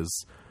than it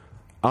is?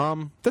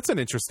 That's an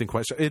interesting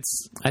question.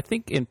 I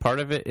think in part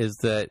of it is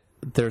that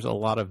there's a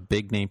lot of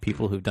big name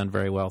people who've done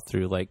very well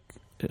through like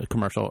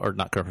commercial or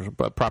not commercial,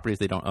 but properties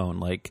they don't own,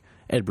 like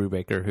Ed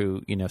Brubaker,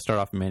 who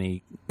started off in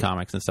many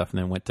comics and stuff, and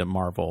then went to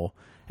Marvel,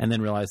 and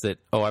then realized that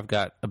I've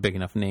got a big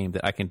enough name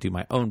that I can do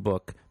my own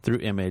book through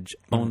Image,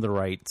 own the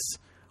rights,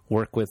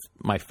 work with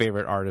my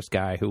favorite artist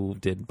guy who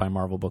did my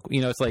Marvel book.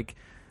 It's like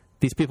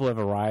these people have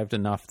arrived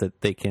enough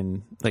that they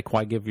can, like,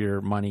 why give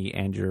your money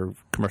and your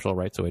commercial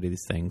rights away to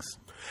these things?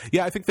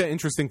 Yeah, I think the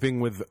interesting thing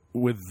with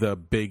the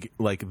big,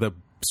 like, the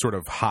sort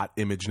of hot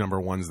Image number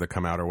ones that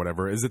come out or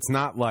whatever is it's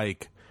not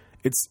like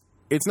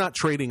it's not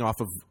trading off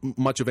of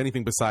much of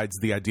anything besides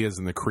the ideas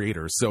and the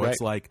creators. So Right.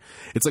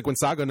 it's like when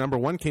Saga number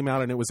 1 came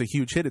out and it was a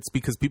huge hit, it's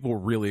because people were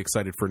really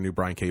excited for a new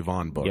Brian K.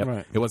 Vaughan book. Yep.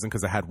 Right. It wasn't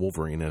because it had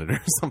Wolverine in it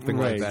or something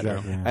Right, like that.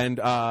 exactly,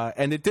 yeah.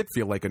 And it did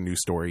feel like a new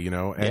story,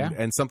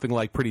 and something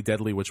like Pretty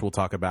Deadly, which we'll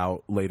talk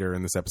about later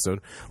in this episode,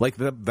 like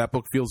that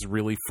book feels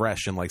really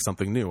fresh and like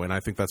something new, and I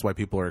think that's why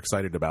people are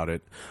excited about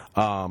it.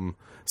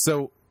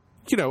 So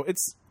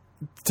it's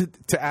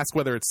to ask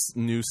whether it's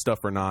new stuff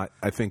or not,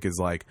 I think is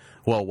like,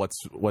 well,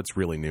 what's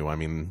really new? I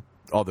mean,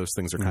 all those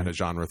things are kind of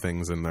genre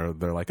things, and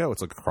they're like, oh,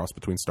 it's like a cross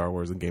between Star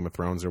Wars and Game of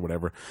Thrones or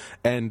whatever.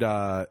 And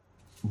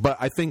but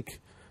I think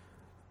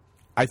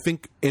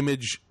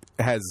Image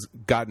has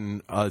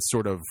gotten a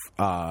sort of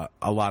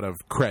a lot of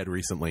cred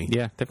recently.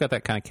 Yeah, they've got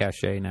that kind of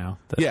cachet now.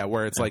 Yeah,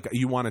 where it's like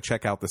you want to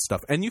check out this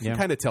stuff, and you can Yeah.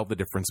 kind of tell the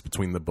difference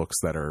between the books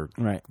that are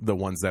Right. the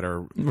ones that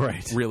are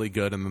Right. really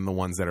good, and then the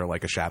ones that are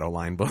like a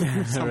Shadowline book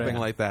or something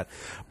like that.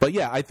 But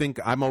yeah, I think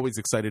I'm always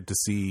excited to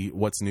see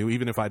what's new,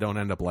 even if I don't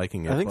end up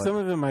liking it. I think but- some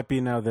of it might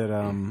be now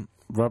that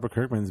Robert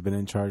Kirkman's been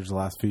in charge the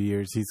last few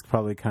years. He's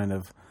probably kind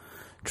of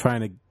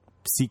trying to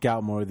seek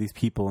out more of these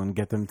people and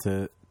get them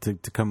to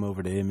come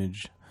over to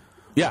Image.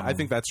 Yeah, I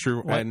think that's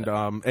true. And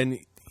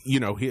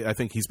I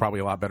think he's probably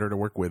a lot better to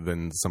work with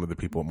than some of the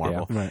people at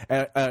Marvel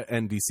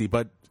and DC.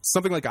 But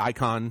something like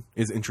Icon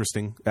is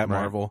interesting at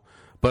Marvel.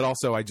 But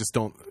also, I just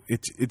don't.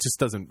 It just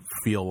doesn't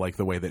feel like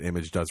the way that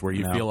Image does, where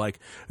you feel like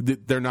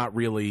they're not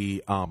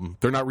really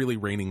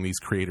reining these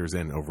creators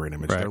in over an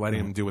Image. They're letting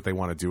them do what they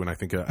want to do, and I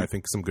think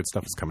some good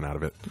stuff is coming out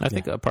of it. I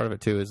think a part of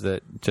it too is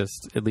that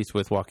just at least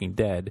with Walking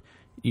Dead,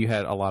 you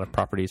had a lot of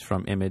properties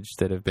from Image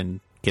that have been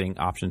getting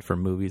optioned for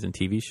movies and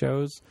TV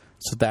shows.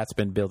 So that's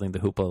been building the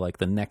hoopla. Like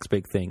the next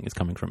big thing is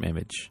coming from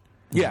Image.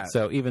 Yeah.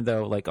 So even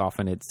though like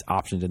often it's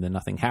optioned and then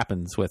nothing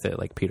happens with it,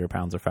 like Peter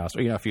Pounds or Faust,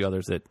 or a few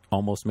others that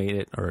almost made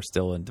it or are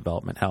still in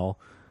development hell,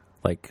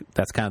 like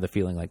that's kind of the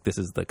feeling like this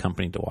is the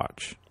company to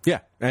watch. Yeah,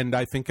 and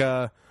I think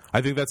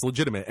that's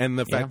legitimate, and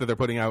the fact that they're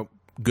putting out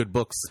good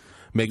books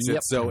makes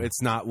it so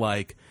it's not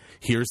like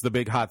here's the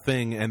big hot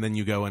thing, and then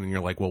you go in and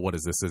you're like, well, what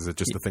is this? Is it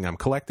just a thing I'm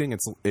collecting?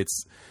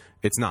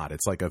 It's not.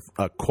 It's like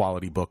a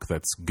quality book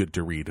that's good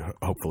to read.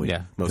 Hopefully,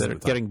 most of the time.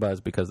 Getting buzz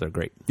because they're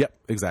great. Yep,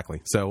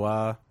 exactly.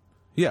 So,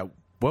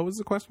 what was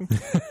the question?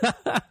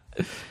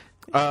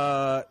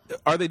 Are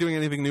they doing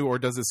anything new, or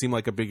does it seem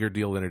like a bigger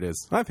deal than it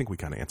is? I think we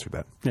kind of answered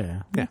that.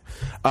 Yeah.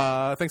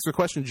 Thanks for the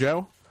question,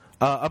 Joe.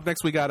 Up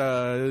next, we got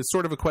a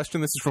sort of a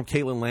question. This is from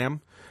Caitlin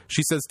Lamb.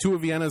 She says 2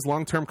 of Vienna's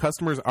long-term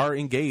customers are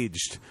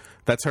engaged.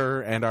 That's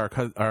her and our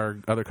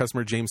other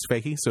customer, James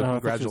Fahey. So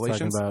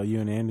congratulations. Talking about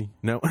you and Andy.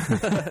 No,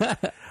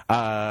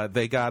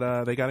 they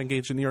got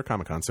engaged at New York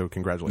Comic Con. So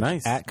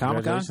congratulations. Nice. At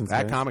Comic-Con?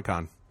 At Comic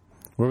Con.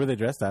 Where were they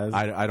dressed as?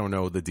 I don't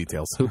know the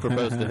details. Who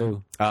proposed to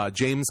who?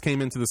 James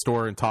came into the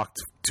store and talked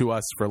to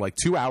us for like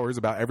 2 hours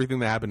about everything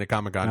that happened at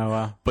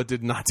Comic-Con, but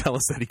did not tell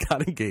us that he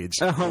got engaged.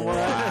 Oh,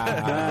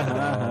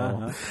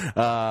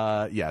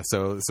 wow.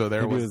 So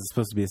there Maybe it was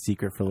supposed to be a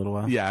secret for a little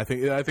while. Yeah, I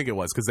think it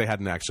was because they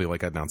hadn't actually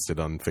like announced it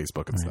on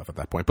Facebook and stuff at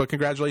that point. But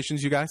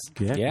congratulations, you guys.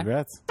 Yeah.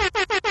 Congrats.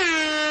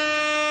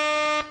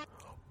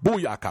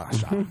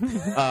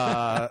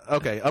 Booyakasha.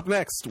 Okay, up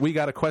next, we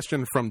got a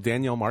question from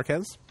Daniel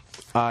Marquez.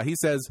 He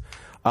says,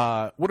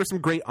 what are some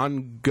great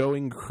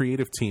ongoing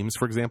creative teams?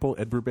 For example,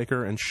 Ed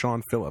Brubaker and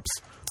Sean Phillips.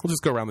 We'll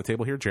just go around the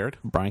table here. Jared?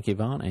 Brian K.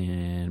 Vaughan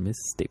and Miss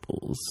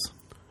Staples.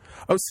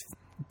 Oh,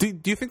 do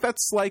you think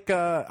that's like...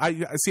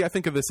 I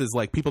think of this as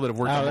like people that have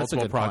worked on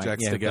multiple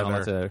projects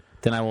together.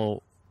 Then I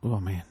will... Oh,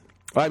 man.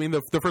 I mean,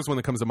 the first one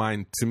that comes to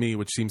mind to me,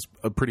 which seems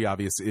pretty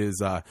obvious,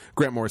 is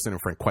Grant Morrison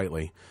and Frank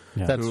Quitely.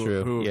 Yeah. That's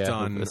true. Who have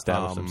done,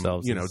 established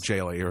themselves.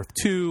 JLA Earth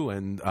 2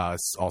 and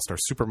All-Star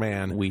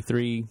Superman. We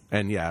 3.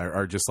 And,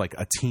 are just like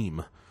a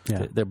team.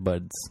 Yeah. They're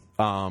buds.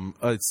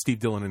 Steve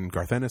Dillon and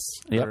Garth Ennis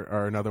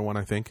are another one,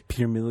 I think.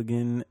 Peter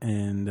Milligan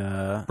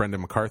and...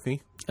 Brendan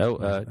McCarthy.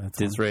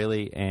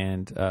 Disraeli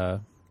and...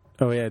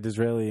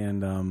 Disraeli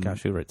and...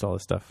 gosh, who writes all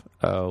this stuff?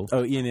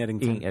 Ian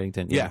Eddington. Ian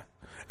Eddington, yeah.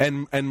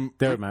 And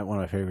they're one of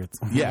my favorites.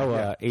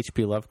 Yeah.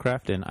 H.P.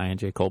 Lovecraft and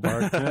I.N.J.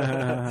 Colbard.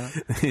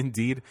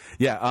 Indeed.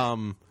 Yeah.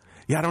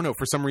 I don't know.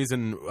 For some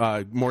reason,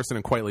 Morrison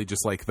and Quitely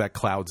just like that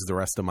clouds the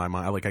rest of my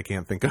mind. Like I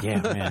can't think of. Yeah,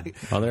 man.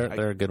 Well,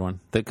 they're a good one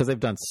because they've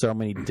done so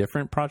many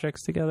different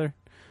projects together,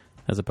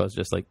 as opposed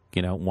to just like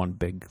one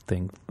big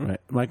thing.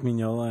 Right. Mike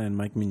Mignola and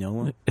Mike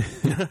Mignola.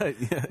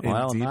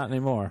 Well, not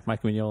anymore.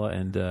 Mike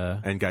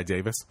Mignola and Guy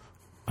Davis.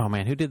 Oh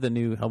man, who did the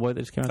new Hellboy that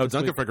just came out?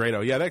 Duncan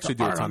Fegredo. Yeah, they actually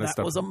do a ton of stuff.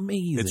 That was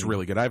amazing. It's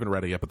really good. I haven't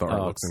read it yet, but the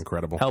art looks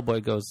incredible.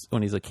 Hellboy goes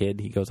when he's a kid.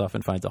 He goes off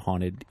and finds a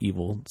haunted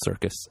evil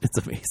circus. It's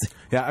amazing.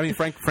 Yeah, I mean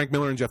Frank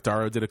Miller and Jeff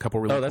Darrow did a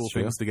couple really cool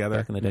things together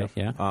back in the day.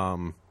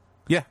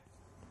 Yeah.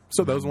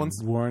 So those ones.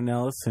 Warren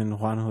Ellis and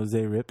Juan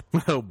Jose Rip.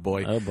 Oh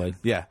boy.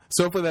 Yeah.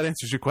 So hopefully that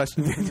answers your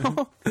question,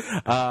 Daniel.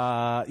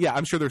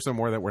 I'm sure there's some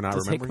more that we're not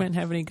remembering. Does Hickman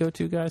have any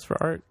go-to guys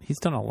for art? He's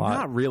done a lot.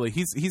 Not really.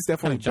 He's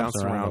definitely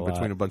bounced around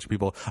between a bunch of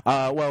people.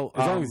 As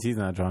long as he's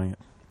not drawing it.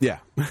 Yeah.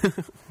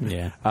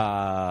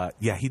 Yeah.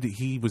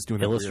 He was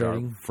doing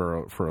illustrating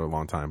for a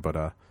long time,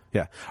 but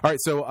yeah. All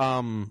right,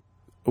 so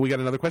we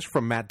got another question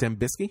from Matt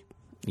Dembisky.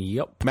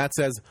 Yep. Matt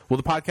says, "Will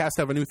the podcast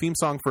have a new theme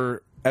song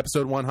for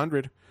episode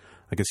 100?"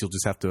 I guess you'll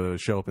just have to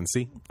show up and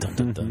see. Dun,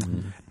 dun,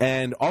 dun.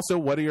 And also,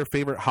 what are your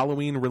favorite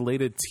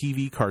Halloween-related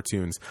TV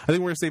cartoons? I think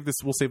we're going to save this.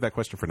 We'll save that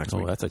question for next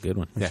week. Oh, that's a good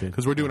one. Yeah,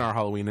 because we're doing our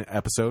Halloween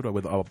episode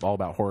with all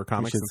about horror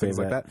comics and things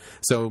like that.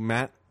 So,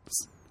 Matt,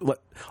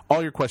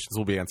 all your questions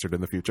will be answered in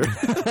the future.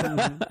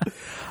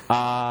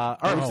 All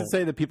right, we should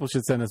say that people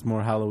should send us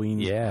more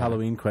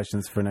Halloween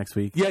questions for next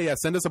week. Yeah.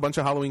 Send us a bunch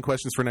of Halloween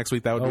questions for next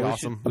week. That would be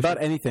awesome.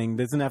 About anything.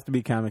 Doesn't have to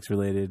be comics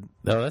related.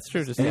 No, that's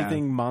true. Just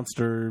anything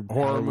monster,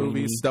 horror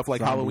movies, stuff like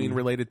Halloween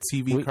related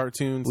TV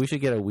cartoons. We should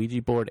get a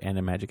Ouija board and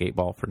a Magic 8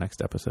 Ball for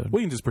next episode.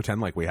 We can just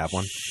pretend like we have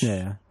one.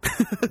 Yeah.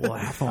 We'll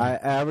have one.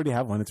 I already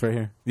have one. It's right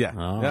here. Yeah.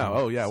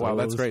 Oh yeah. Wow,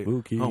 that's great.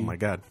 Spooky. Oh my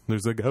God.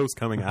 There's a ghost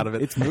coming out of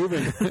it. It's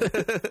moving.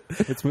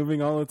 It's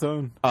moving all its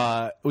own.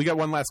 We got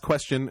one last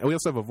question. We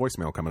also have a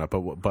voicemail coming up,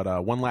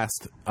 but one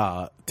last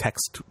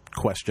text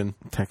question.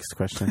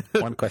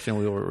 One question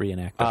we will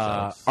reenact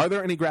ourselves. Are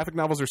there any graphic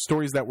novels or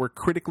stories that were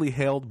critically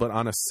hailed, but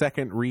on a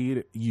second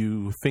read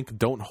you think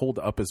don't hold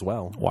up as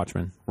well?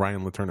 Watchmen.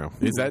 Ryan Letourneau.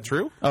 Is that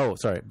true? Oh,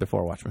 sorry.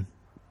 Before Watchmen.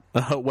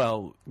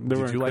 Well, They did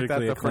weren't you like that?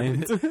 critically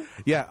acclaimed.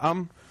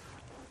 Yeah.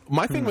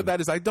 My thing with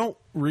that is I don't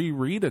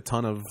reread a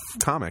ton of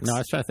comics. No, I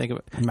was trying to think of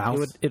it.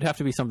 Mouse? It'd have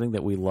to be something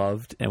that we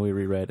loved and we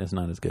reread and it's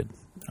not as good.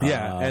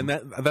 Yeah, and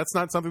that's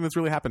not something that's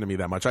really happened to me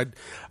that much.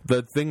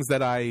 The things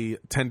that I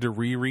tend to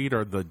reread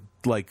are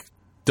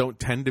don't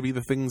tend to be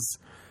the things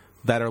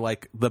that are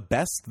like the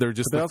best. They're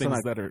just They're the also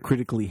things not that are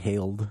critically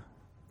hailed.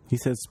 He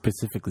says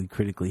specifically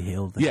critically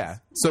hailed. things. yeah.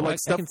 So Well, like I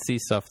stuff. can see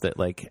stuff that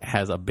like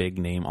has a big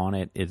name on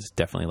it is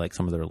definitely like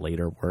some of their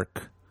later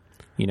work.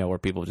 You know, where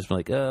people just be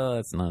like, "Oh,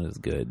 that's not as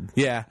good."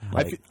 Yeah,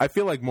 Like- I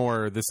feel like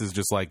more. This is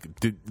just like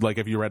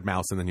if you read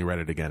Mouse and then you read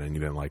it again and you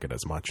didn't like it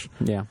as much.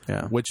 Yeah,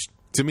 Yeah. Which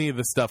to me,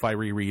 the stuff I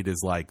reread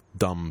is like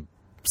dumb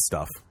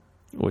stuff.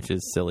 which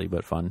is silly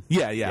but fun.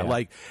 Yeah. Yeah.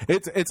 Like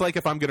it's like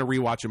if I'm going to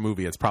rewatch a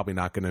movie, it's probably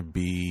not going to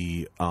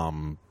be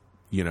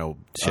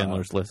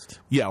Schindler's List.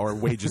 Yeah, or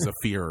Wages of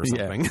Fear or Yeah.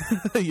 something.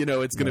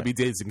 It's going to be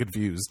Dazed and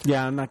Confused.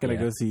 Yeah, I'm not gonna Yeah.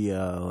 go see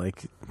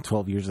like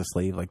 12 Years a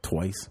Slave like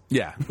twice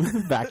Yeah,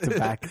 back to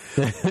back.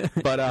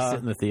 but Sit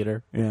in the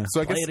theater. Yeah.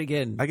 so I Play guess it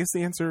again. I guess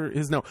the answer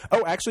is no.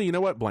 Oh, actually, you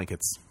know what?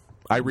 Blankets.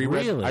 I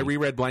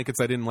reread Blankets.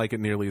 I didn't like it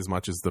nearly as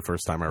much as the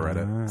first time I read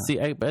it. See,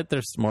 I bet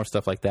there's more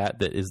stuff like that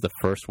is the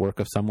first work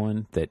of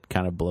someone that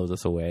kind of blows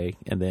us away.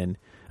 And then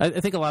I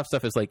think a lot of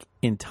stuff is like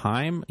in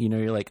time,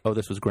 you're like, oh,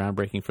 this was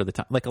groundbreaking for the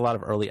time. Like a lot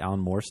of early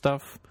Alan Moore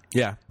stuff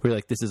Yeah, where you're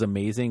like, this is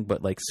amazing,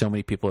 but like so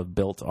many people have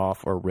built off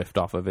or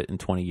riffed off of it in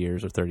 20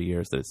 years or 30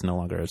 years that it's no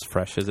longer as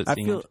fresh as it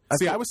seemed.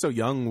 I was so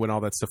young when all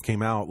that stuff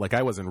came out. Like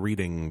I wasn't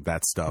reading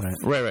that stuff.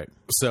 Right.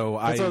 So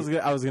That's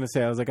what I was gonna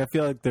say. I was like, I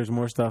feel like there's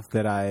more stuff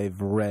that I've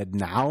read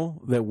now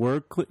that were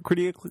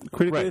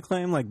critically Right.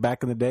 acclaimed, like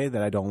back in the day,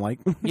 that I don't like.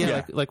 Yeah,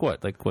 Yeah. Like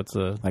what? Like what's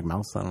a... Like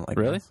Mouse, I don't like.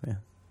 Really? Mouse, yeah.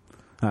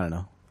 I don't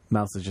know.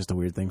 Mouse is just a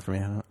weird thing for me.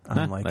 I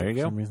don't like there it you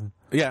for go. some reason.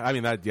 Yeah, I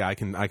mean that. Yeah, I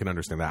can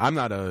understand that. I'm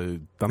not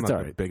the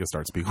alright. biggest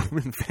Art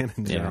Spiegelman fan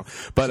in Yeah. general,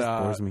 but It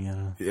bores me. I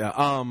don't know.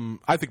 yeah.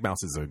 I think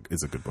Mouse is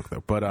a good book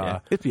though.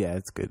 But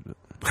It's good.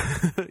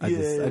 But I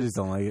just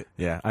don't like it.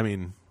 yeah, I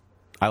mean,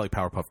 I like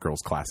Powerpuff Girls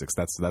classics.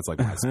 That's like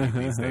my speed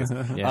these days.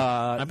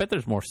 Yeah. I bet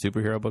there's more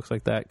superhero books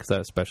like that because that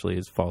especially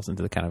falls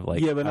into the kind of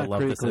like, Yeah, but I not love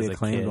this critically as a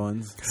acclaimed kid.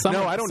 ones.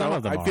 No, I don't know.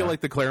 Of them I feel are.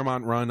 like the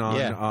Claremont run on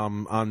Yeah.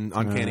 on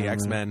Uncanny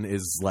X-Men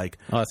is like,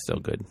 Oh, that's still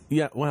good.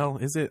 yeah. Well,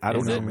 is it? I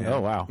don't Is know, it? man.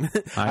 Oh, wow.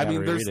 I mean, gotta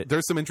reread it.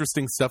 there's some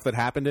interesting stuff that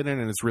happened in it,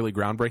 and it's really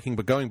groundbreaking.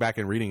 But going back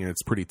and reading it,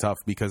 it's pretty tough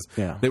because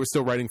Yeah. they were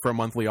still writing for a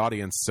monthly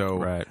audience, so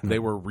Right. they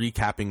were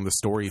recapping the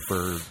story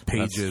for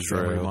pages true.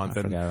 every month,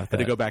 I and forgot about to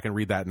that. go back and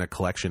read that in a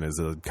collection is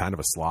a kind of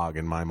a slog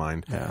in my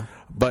mind. Yeah.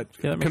 But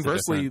Yeah, that makes a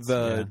conversely,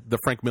 difference. the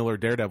Frank Miller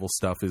Daredevil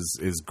stuff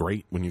is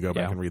great when you go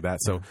back Yeah. and read that.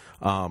 So,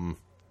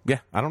 yeah,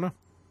 I don't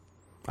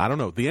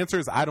know. The answer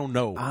is I don't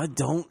know. I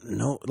don't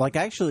know. Like,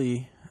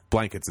 actually,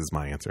 Blankets is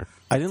my answer.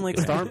 I didn't like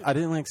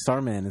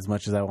Starman as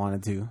much as I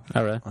wanted to.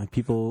 Oh, really? Like,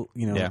 people,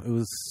 Yeah. it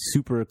was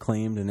super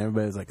acclaimed, and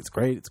everybody was like, "It's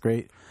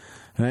great."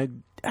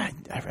 And I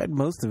read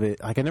most of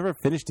it. Like, I never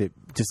finished it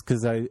just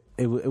because it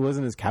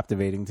wasn't as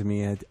captivating to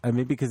me.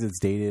 Maybe because it's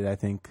dated. I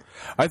think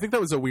I think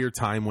that was a weird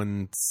time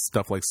when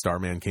stuff like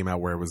Starman came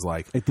out, where it was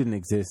like it didn't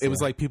exist. it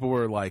was like people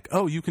were like,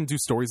 "Oh, you can do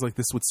stories like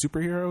this with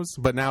superheroes,"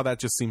 but now that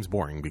just seems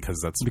boring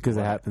because it it what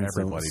happens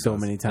everybody so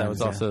does. many times. That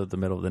was also the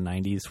middle of the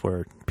 90s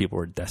where people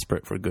were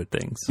desperate for good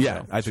things. Yeah,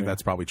 So, I think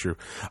that's probably true.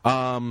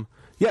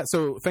 Yeah,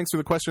 so thanks for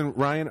the question,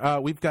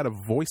 Ryan. We've got a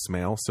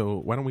voicemail, so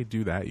why don't we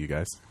do that, you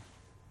guys?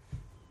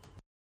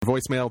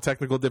 Voicemail,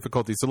 technical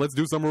difficulties, so let's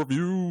do some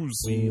reviews.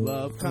 We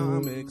love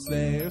comics,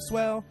 they're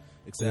swell,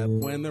 except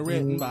when they're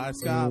written by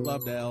Scott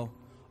Lobdell.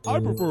 I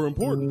prefer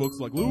important books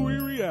like Louis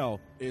Riel.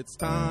 It's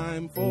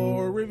time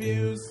for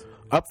reviews.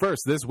 Up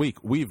first this week,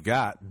 we've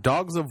got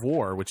Dogs of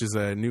War, which is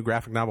a new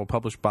graphic novel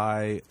published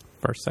by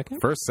First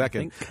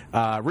Second?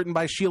 written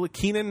by Sheila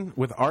Keenan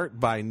with art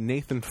by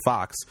Nathan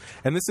Fox.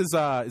 And this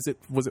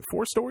was it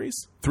 4 stories?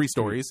 3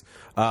 stories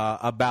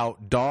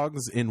about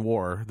dogs in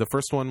war. The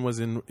first one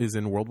is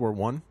in World War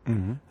I.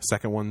 Mm-hmm.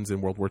 Second one's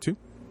in World War II.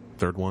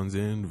 Third one's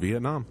in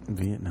Vietnam.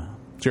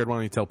 Jared, why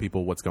don't you tell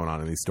people what's going on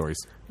in these stories?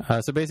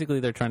 So basically,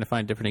 they're trying to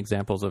find different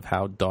examples of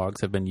how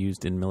dogs have been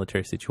used in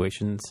military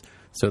situations.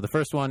 So the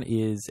first one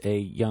is a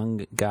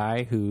young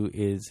guy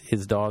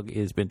his dog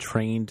has been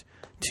trained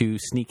to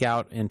sneak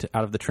out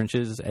of the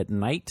trenches at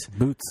night.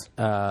 Boots.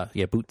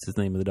 Boots is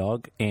the name of the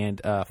dog,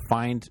 and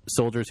find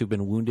soldiers who've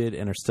been wounded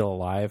and are still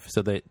alive,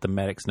 so that the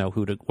medics know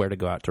where to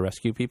go out to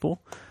rescue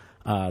people.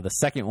 The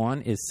second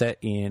one is set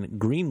in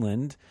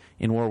Greenland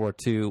in World War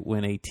II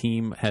when a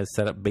team has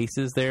set up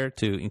bases there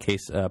in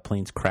case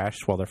planes crash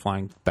while they're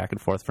flying back and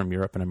forth from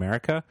Europe and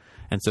America.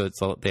 And so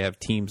they have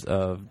teams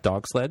of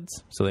dog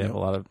sleds. So they have a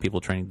lot of people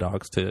training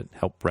dogs to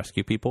help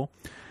rescue people.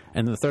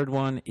 And the third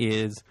one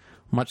is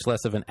much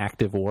less of an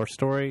active war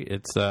story.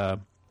 It's a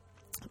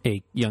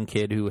young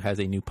kid who has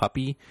a new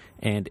puppy,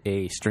 and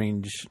a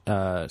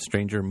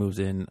stranger moves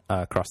in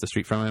across the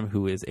street from him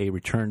who is a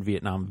returned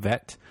Vietnam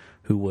vet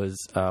who was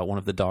one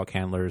of the dog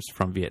handlers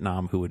from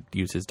Vietnam who would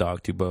use his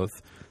dog to both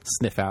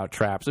sniff out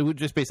traps. It would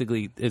just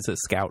basically, it's a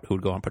scout who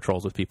would go on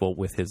patrols with people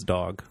with his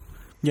dog.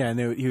 Yeah,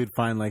 and he would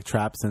find like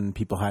traps and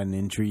people hiding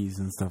in trees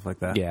and stuff like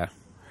that. Yeah.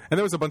 And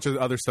there was a bunch of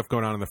other stuff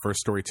going on in the first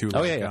story too.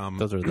 Oh, like, yeah.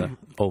 Those are the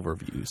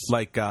overviews.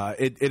 Like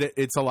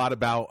it's a lot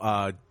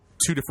about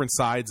two different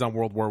sides on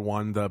World War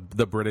One, the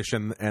British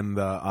and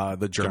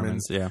the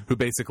Germans, who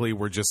basically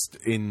were just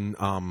in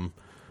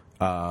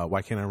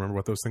why can't I remember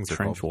what those things are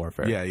Trench called?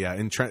 warfare. Yeah,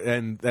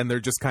 and they're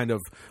just kind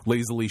of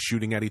lazily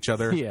shooting at each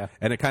other. Yeah.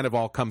 And it kind of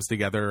all comes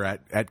together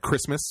at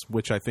Christmas,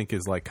 which I think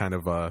is like kind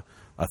of a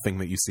thing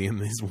that you see in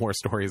these war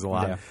stories a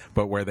lot, Yeah.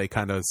 but where they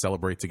kind of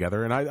celebrate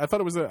together. And I thought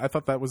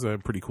that was a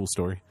pretty cool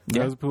story.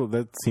 That was cool.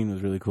 That scene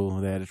was really cool.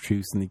 They had a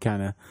truce, and they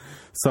kind of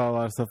saw a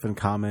lot of stuff in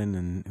common,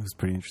 and it was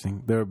pretty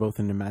interesting. They were both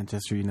into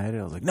Manchester United.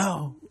 I was like,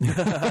 no.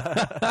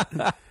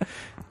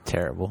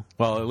 Terrible.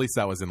 Well, at least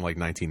that was in like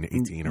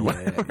 1918 or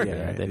whatever.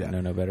 Yeah, they didn't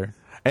know no better.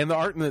 And the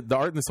art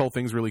in this whole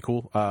thing's really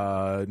cool.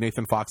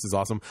 Nathan Fox is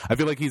awesome. I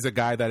feel like he's a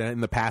guy that in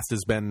the past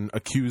has been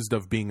accused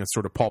of being a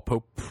sort of Paul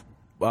Pope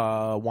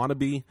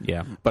wannabe.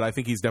 Yeah. But I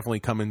think he's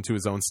definitely come into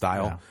his own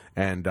style.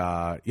 Yeah. And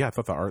I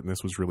thought the art in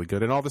this was really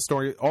good. And all the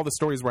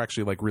stories were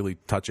actually like really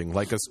touching,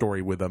 like a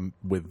story with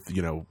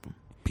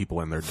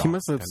people and their dogs. He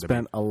must have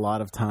spent a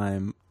lot of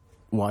time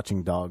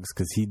watching dogs,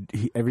 because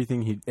every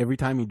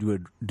time he drew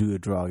a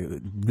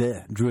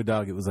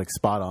dog, it was like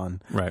spot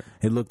on. Right.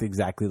 It looked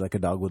exactly like a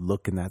dog would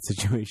look in that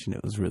situation.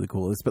 It was really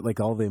cool. But like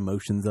all the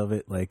emotions of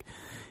it, like,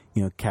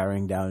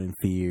 carrying down in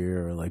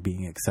fear or like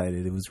being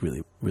excited, it was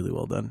really, really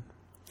well done.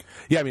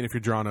 Yeah, I mean, if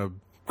you're drawing a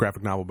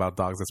graphic novel about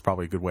dogs, that's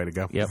probably a good way to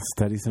go. Yep.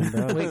 Study some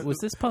dogs. Wait, was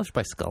this published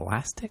by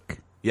Scholastic?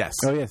 Yes.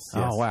 Oh, yes.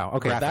 Oh, wow.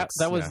 Okay, Graphics,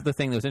 that was the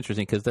thing that was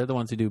interesting, because they're the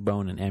ones who do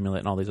Bone and Amulet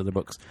and all these other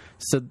books.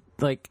 So,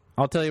 like,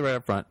 I'll tell you right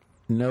up front,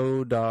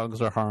 no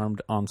dogs are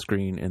harmed on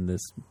screen in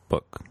this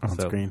book. On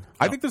screen.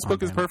 I think this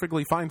book is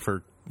perfectly fine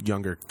for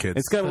younger kids.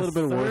 It's got a little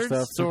bit of war third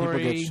stuff. Some people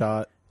story get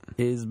shot.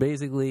 Is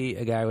basically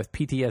a guy with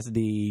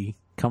PTSD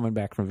coming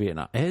back from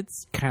Vietnam.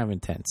 It's kind of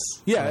intense.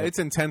 Yeah, it's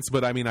intense,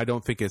 but I mean, I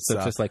don't think it's So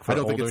it's just like for I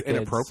don't think older it's kids?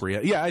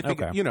 inappropriate. Yeah, I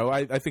think Okay.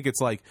 I think it's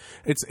like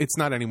it's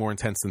not any more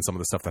intense than some of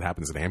the stuff that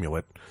happens in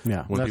Amulet.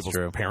 Yeah, when that's people's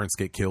true. parents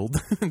get killed.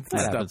 And That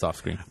stuff. happens off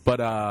screen.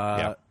 But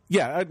I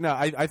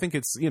think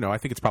it's I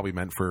think it's probably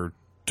meant for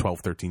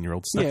 12,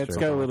 13-year-olds. Yeah, it's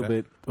got a little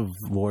bit of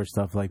war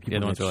stuff, like people Yeah,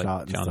 the get ones who are shot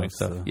like and challenging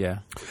stuff. stuff. So. Yeah.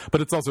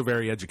 But it's also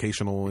very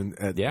educational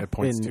at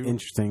points too.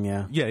 Interesting,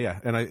 yeah. Yeah,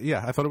 and I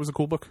thought it was a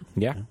cool book.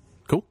 Yeah.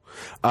 Cool.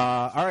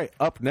 All right,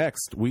 up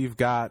next, we've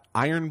got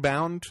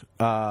Ironbound.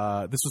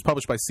 This was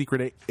published by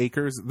Secret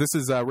Acres. This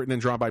is written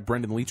and drawn by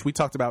Brendan Leach. We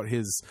talked about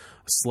his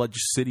Sludge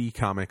City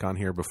comic on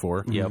here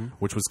before,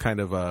 which was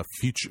kind of a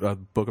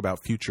book about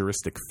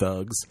futuristic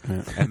thugs.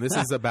 Yeah. And this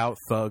is about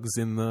thugs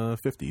in the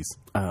 50s.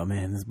 Oh,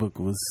 man, this book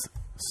was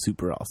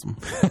super awesome.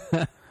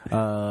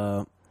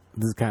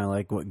 This is kind of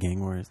like what Gang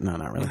Wars... No,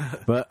 not really.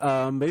 But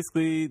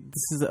basically,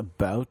 this is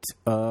about...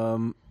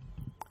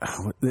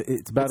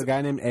 it's about a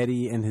guy named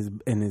Eddie and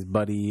his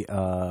buddy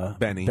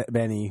Benny.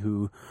 Benny,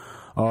 who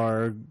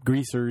are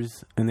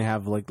greasers, and they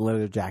have like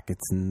leather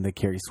jackets and they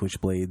carry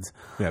switchblades.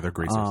 Yeah, they're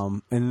greasers.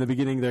 And in the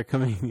beginning, they're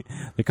coming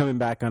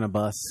back on a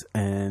bus,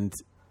 and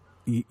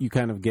you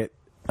kind of get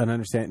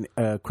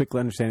a quick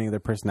understanding of their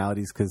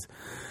personalities, because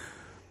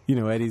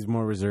Eddie's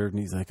more reserved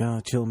and he's like,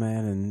 oh, chill,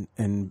 man,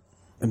 and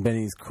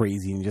Benny's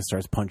crazy and just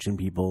starts punching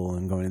people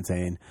and going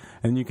insane.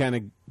 And you kind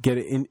of get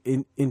it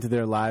into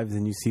their lives,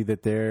 and you see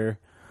that they're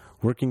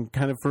working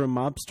kind of for a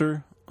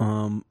mobster,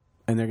 and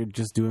they're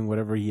just doing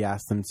whatever he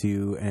asks them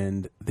to,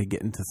 and they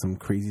get into some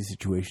crazy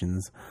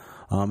situations.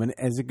 And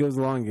as it goes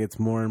along, it gets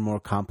more and more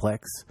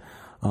complex.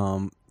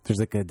 There's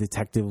like a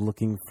detective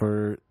looking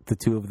for the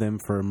two of them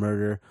for a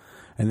murder,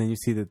 and then you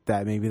see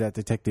that maybe that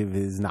detective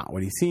is not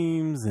what he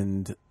seems,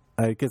 and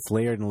it gets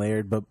layered and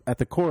layered. But at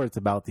the core, it's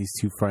about these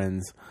two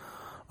friends.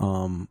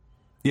 I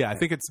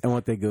think it's and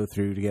what they go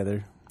through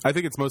together. I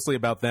think it's mostly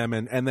about them,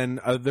 and then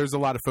there's a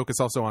lot of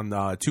focus also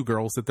on two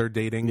girls that they're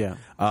dating,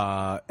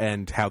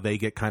 and how they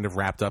get kind of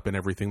wrapped up in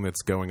everything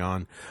that's going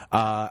on.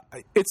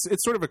 It's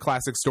sort of a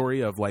classic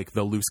story of like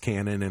the loose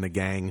cannon in a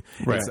gang.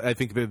 Right. I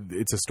think that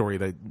it's a story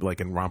that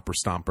like in Romper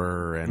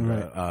Stomper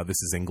and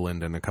This Is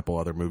England and a couple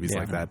other movies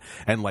like that,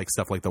 and like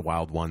stuff like The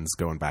Wild Ones,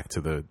 going back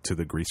to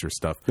the greaser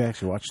stuff. They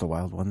actually watched The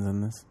Wild Ones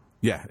in this.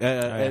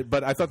 Yeah,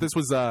 but I thought this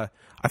was I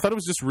thought it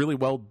was just really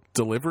well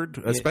delivered.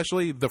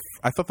 Especially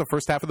I thought the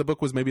first half of the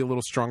book was maybe a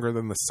little stronger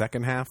than the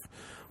second half,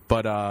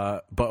 but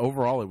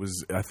overall it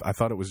was I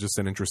thought it was just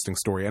an interesting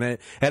story, and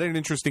it had an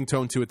interesting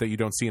tone to it that you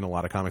don't see in a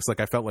lot of comics. Like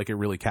I felt like it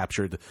really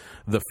captured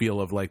the feel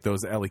of like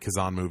those Elie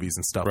Kazan movies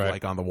and stuff,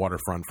 like on the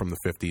waterfront from the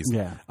 50s.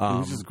 Yeah, it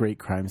was just great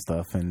crime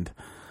stuff, and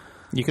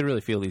you can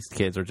really feel these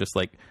kids are just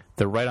like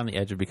they're right on the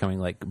edge of becoming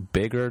like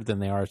bigger than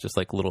they are as just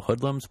like little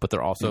hoodlums, but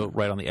they're also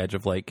right on the edge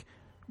of like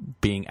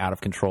being out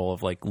of control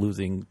of like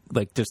losing,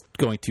 like just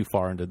going too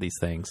far into these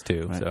things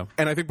too. Right. So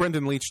And I think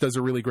Brendan Leach does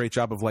a really great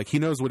job of like he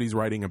knows what he's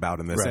writing about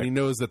in this, Right. and he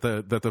knows that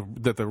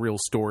the real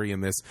story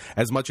in this,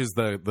 as much as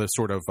the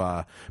sort of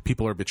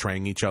people are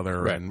betraying each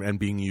other Right. and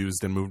being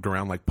used and moved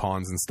around like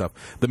pawns and stuff.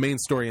 The main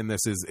story in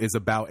this is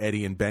about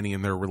Eddie and Benny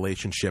and their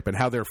relationship and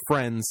how they're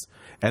friends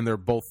and they're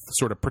both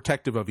sort of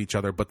protective of each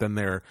other, but then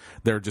they're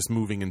just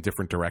moving in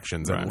different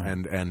directions. Right.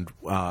 And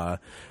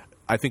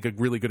I think a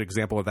really good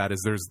example of that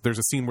is there's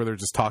a scene where they're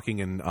just talking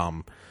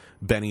and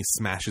Benny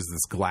smashes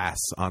this glass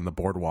on the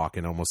boardwalk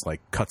and almost like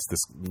cuts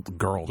this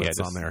girl that's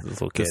just on there, this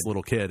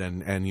little kid.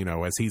 and you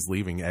know, as he's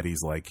leaving,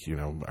 Eddie's like, you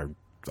know,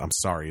 I'm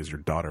sorry, is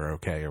your daughter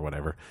okay or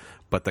whatever?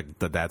 But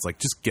the dad's like,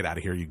 just get out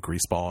of here, you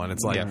greaseball. And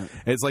it's like Yeah.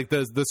 it's like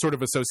the sort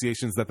of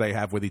associations that they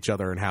have with each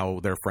other and how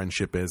their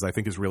friendship is, I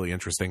think, is really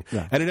interesting.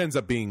 Yeah. And it ends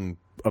up being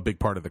a big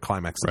part of the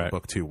climax of Right. the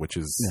book too, which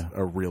is Yeah.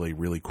 a really,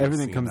 really cool.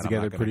 Everything scene comes that I'm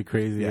together not gonna- pretty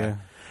crazy. Yeah.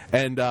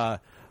 And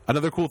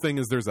another cool thing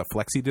is there's a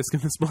flexi disc in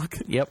this book.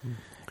 yep.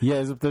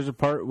 Yeah, there's a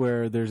part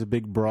where there's a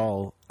big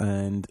brawl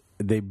and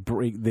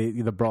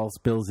the brawl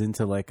spills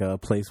into like a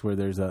place where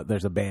there's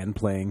a band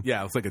playing.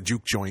 Yeah, it's like a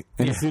juke joint.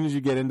 And as soon as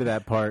you get into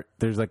that part,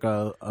 there's like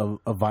a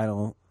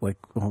vinyl, like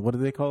what are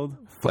they called?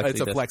 It's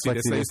a disc. flexi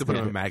disc. They used to put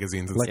them yeah. in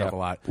magazines and Like stuff a- a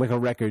lot. Like a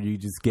record, you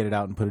just get it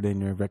out and put it in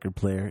your record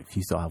player if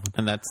you still have one.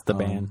 And that's the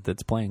band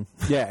that's playing.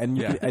 Yeah, and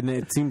Yeah. and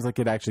it seems like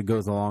it actually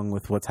goes along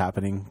with what's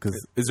happening because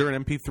Is there an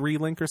MP3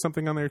 link or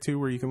something on there too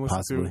where you can listen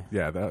Possibly. to?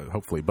 Yeah,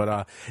 hopefully.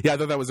 But yeah, I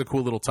thought that was a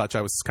cool little touch.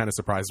 I was kind of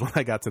surprised when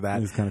I got to that.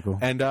 It was kinda cool.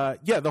 And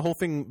yeah, the whole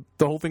thing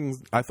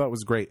I thought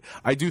was great.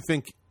 I do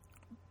think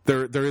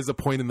there is a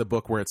point in the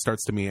book where it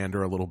starts to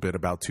meander a little bit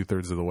about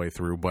 2/3 of the way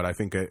through, but I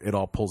think it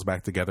all pulls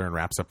back together and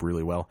wraps up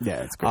really well.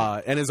 Yeah, it's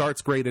great. And his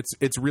art's great.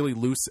 It's really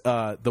loose.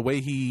 The way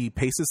he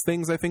paces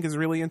things, I think, is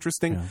really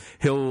interesting. Yeah.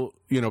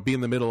 He'll be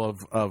in the middle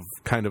of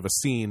kind of a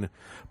scene,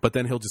 but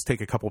then he'll just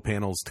take a couple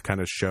panels to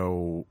kind of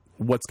show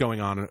what's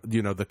going on.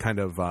 The kind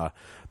of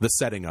the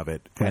setting of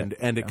it, Right.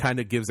 and it kind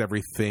of gives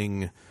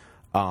everything.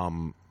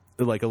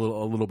 Like a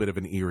little bit of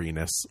an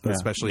eeriness, Yeah.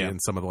 especially Yeah. in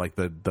some of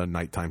the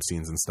nighttime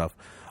scenes and stuff.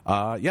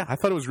 Yeah, I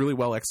thought it was really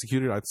well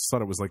executed. I just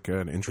thought it was like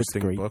an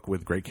interesting great. book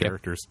with great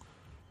characters.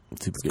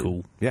 super good.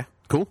 Cool. Yeah,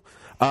 cool.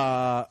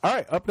 All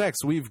right, up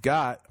next we've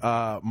got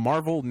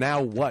Marvel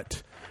Now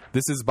What.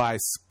 This is by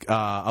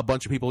a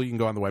bunch of people. You can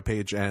go on the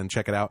webpage and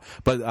check it out.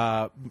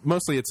 But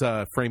mostly it's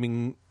the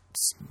framing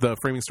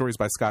stories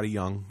by Scotty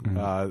Young,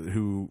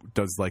 who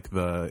does like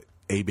the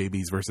A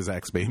babies versus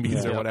X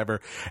babies or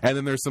whatever. And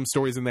then there's some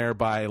stories in there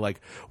by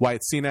like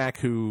Wyatt Cenac,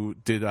 who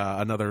did the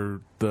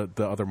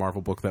other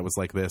Marvel book that was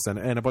like this, and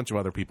a bunch of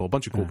other people, a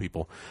bunch of cool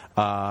people.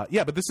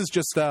 Yeah, but this is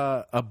just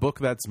a book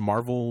that's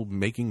Marvel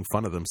making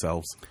fun of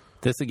themselves.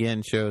 This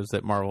again shows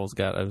that Marvel's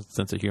got a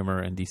sense of humor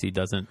and DC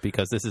doesn't,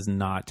 because this is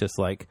not just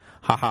like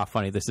haha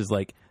funny. This is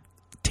like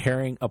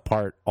tearing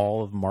apart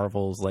all of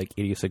Marvel's like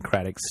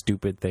idiosyncratic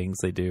stupid things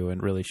they do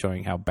and really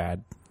showing how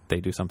bad they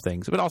do some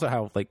things, but also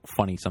how like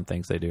funny some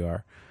things they do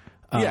are.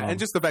 Yeah, and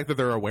just the fact that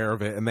they're aware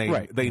of it and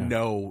they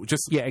know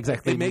just Yeah,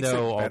 exactly. It makes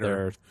know it all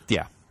better.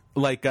 their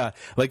Like at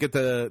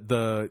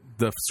the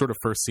sort of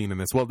first scene in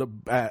this. Well,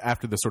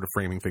 after the sort of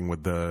framing thing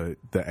with the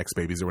X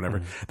babies or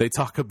whatever, they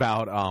talk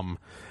about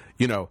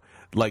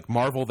like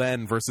Marvel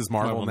then versus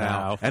Marvel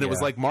now. And it was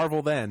yeah. like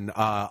Marvel then,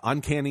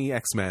 Uncanny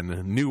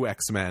X-Men, New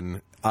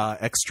X-Men,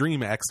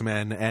 Extreme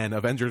X-Men, and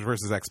Avengers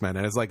versus X-Men.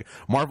 And it's like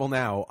Marvel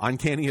now,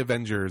 Uncanny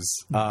Avengers,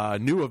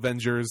 New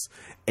Avengers,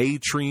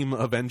 A-Tream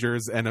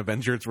Avengers, and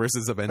Avengers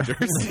versus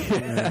Avengers.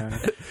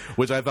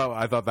 Which I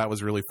thought that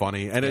was really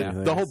funny. And Yeah.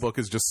 the whole book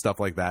is just stuff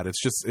like that.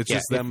 It's just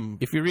them.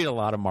 If you read a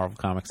lot of Marvel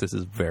comics, this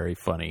is very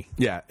funny.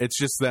 Yeah, it's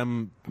just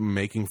them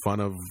making fun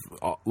of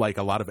like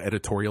a lot of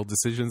editorial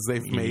decisions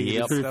they've made. Yep. and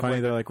It's pretty stuff funny.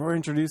 like They're like, we're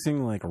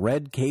introducing like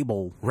Red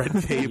Cable. Red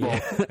Cable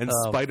and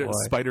Oh, boy.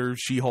 Spider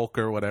She-Hulk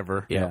or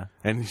whatever. Yeah.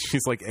 And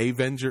she's like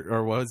Avenger,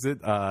 or what was it?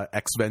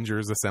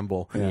 X-Vengers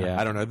Assemble. Yeah.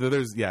 I don't know.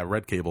 There's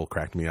Red Cable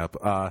cracked me up.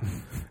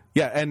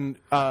 Yeah, and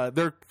there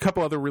are a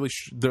couple other really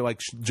they're like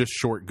just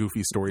short,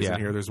 goofy stories in Yeah.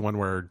 here. There's one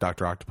where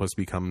Dr. Octopus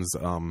becomes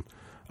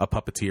a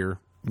puppeteer.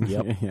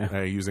 Yep.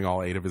 Yeah. Using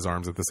all 8 of his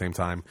arms at the same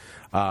time,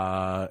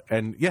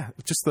 and yeah,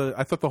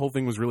 I thought the whole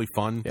thing was really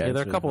fun. Yeah,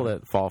 there are a couple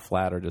that fall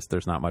flat, or just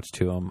there's not much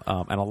to them.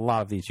 And a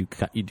lot of these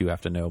you do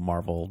have to know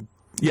Marvel.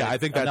 Yeah, I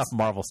think enough that's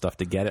Marvel stuff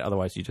to get it.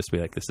 Otherwise, you just be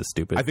like, "This is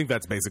stupid." I think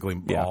that's basically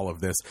Yeah. all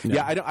of this.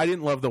 Yeah, I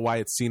didn't love the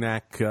Wyatt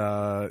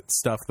Cenac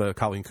stuff, the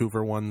Colleen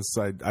Coover ones.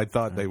 I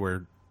thought they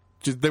were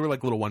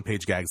like little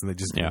one-page gags, and they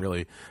just didn't Yeah.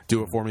 really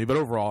do it for me. But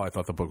overall, I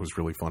thought the book was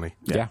really funny.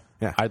 yeah.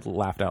 Yeah. I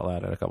laughed out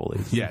loud at a couple of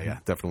these. Yeah,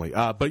 definitely.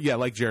 But yeah,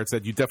 like Jared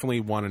said, you definitely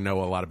want to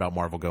know a lot about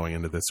Marvel going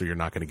into this, or you're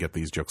not going to get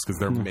these jokes because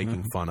they're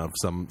making fun of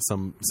some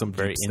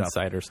Very deep stuff.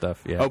 insider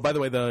stuff. Yeah. Oh, by the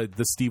way, the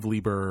Steve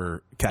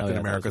Lieber Captain that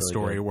America was really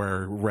story good.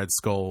 where Red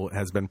Skull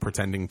has been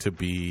pretending to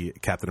be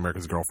Captain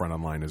America's girlfriend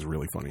online is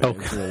really funny.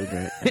 It's really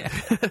great.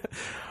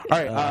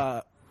 All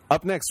right.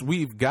 Up next,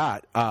 we've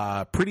got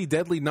Pretty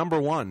Deadly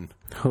 #1.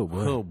 Oh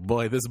boy. Oh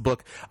boy, this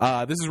book.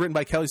 This is written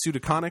by Kelly Sue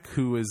DeConnick,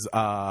 who is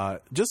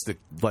just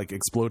like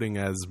exploding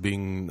as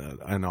being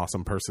an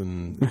awesome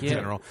person in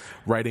general.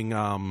 Writing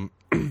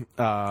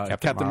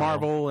Captain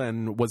Marvel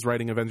and was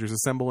writing Avengers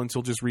Assemble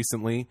until just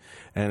recently,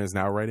 and is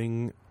now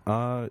writing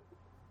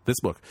this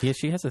book. Yeah,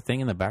 she has a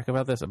thing in the back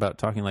about this, about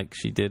talking like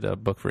she did a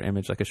book for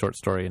Image, like a short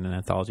story in an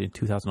anthology in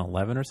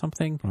 2011 or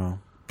something. Oh.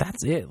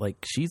 That's it. Like,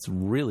 she's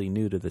really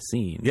new to the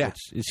scene. Yeah.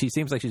 Which, she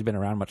seems like she's been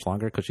around much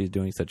longer because she's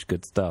doing such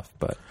good stuff.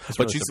 But it's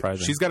really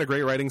surprising. She's got a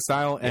great writing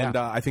style, and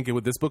I think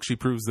with this book she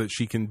proves that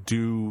she can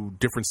do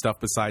different stuff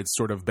besides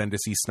sort of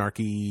Bendis-y,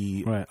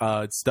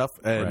 snarky stuff.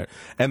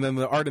 And then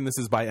the art in this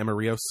is by Emma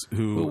Rios,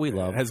 who we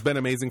love. has been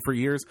amazing for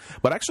years,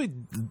 but actually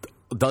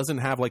doesn't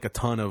have like a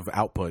ton of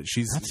output.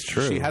 That's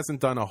true. She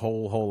hasn't done a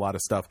whole lot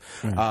of stuff.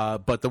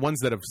 But the ones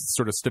that have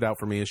sort of stood out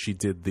for me is she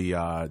did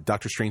the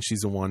Doctor Strange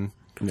Season 1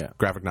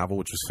 graphic novel,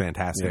 which was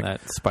fantastic. And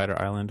that Spider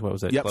Island, what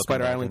was it? Yep,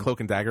 Spider Island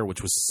Cloak and Dagger,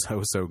 which was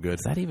so good.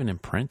 Is that even in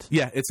print?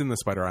 Yeah, it's in the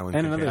Spider Island.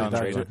 And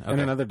companion.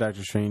 another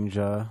Doctor Strange.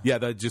 Yeah,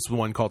 just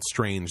one called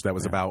Strange that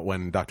was about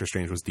when Doctor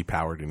Strange was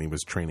depowered and he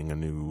was training a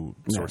new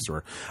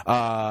sorcerer.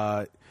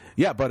 But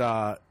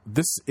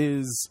this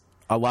is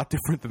a lot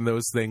different than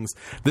those things.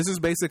 This is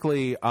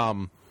basically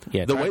try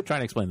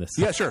and explain this.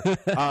 Yeah, sure.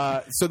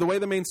 So the way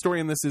the main story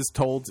in this is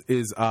told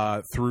is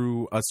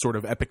through a sort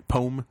of epic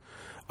poem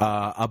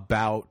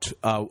about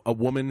a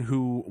woman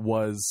who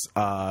was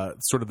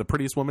sort of the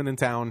prettiest woman in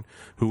town,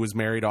 who was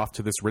married off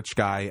to this rich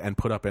guy and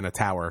put up in a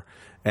tower,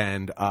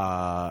 and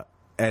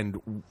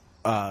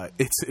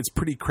it's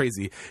pretty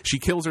crazy. She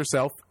kills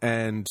herself,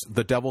 and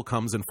the devil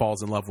comes and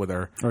falls in love with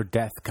her, or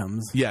death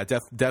comes. Yeah,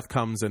 death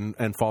comes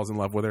and falls in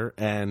love with her,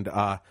 and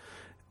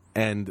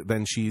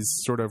then she's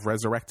sort of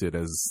resurrected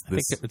as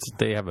this.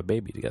 They have a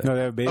baby together. No,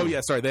 they have a baby. Oh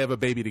yeah, sorry, they have a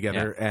baby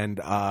together,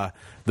 and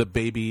the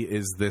baby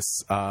is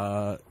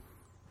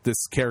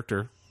this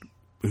character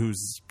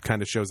who's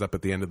kind of shows up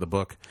at the end of the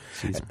book.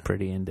 She's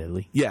pretty and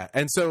deadly. Yeah,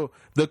 and so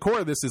the core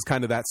of this is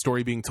kind of that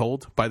story being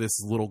told by this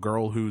little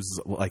girl who's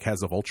like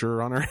has a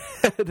vulture on her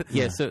head.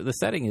 Yeah, so the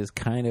setting is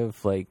kind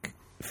of like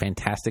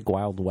fantastic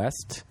Wild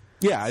West.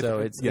 Yeah, so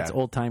it's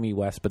old timey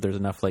West, but there's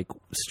enough like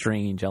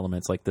strange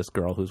elements, like this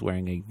girl who's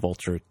wearing a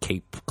vulture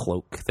cape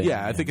cloak thing.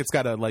 Yeah, I think it's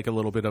got a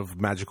little bit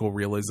of magical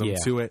realism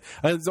to it.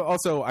 And it's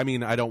also, I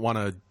mean, I don't want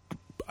to.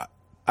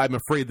 I'm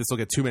afraid this will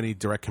get too many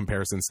direct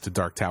comparisons to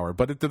Dark Tower,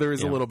 but there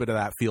is a little bit of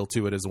that feel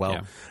to it as well.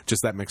 Yeah.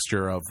 Just that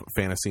mixture of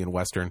fantasy and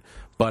Western.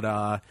 But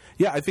I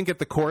think at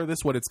the core of this,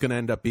 what it's going to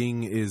end up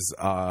being is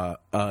a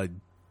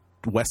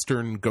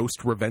Western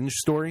ghost revenge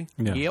story.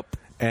 Yeah. Yep.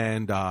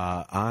 And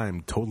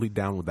I'm totally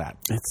down with that.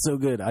 It's so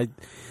good. I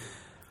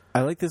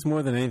like this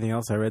more than anything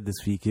else I read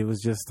this week. It was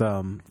just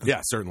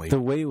certainly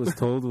the way it was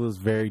told was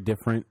very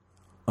different,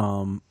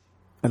 and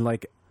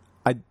like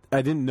I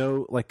didn't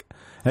know, like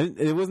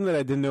it wasn't that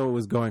I didn't know what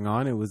was going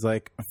on. It was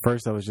like at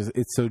first I was just,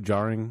 it's so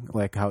jarring,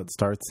 like how it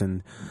starts,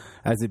 and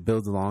as it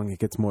builds along it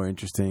gets more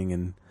interesting.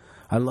 And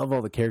I love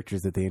all the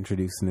characters that they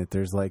introduce in it.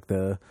 There's like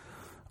the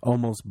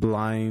almost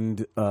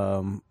blind he's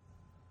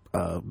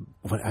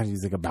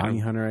like a bounty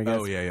hunter, I guess.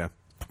 Oh yeah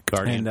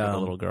guardian for the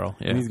little girl.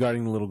 And he's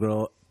guarding the little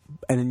girl,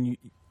 and then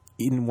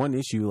in one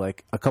issue,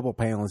 like a couple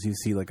panels, you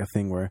see like a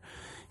thing where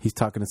he's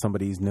talking to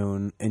somebody he's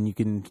known, and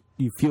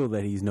you feel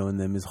that he's known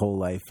them his whole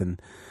life.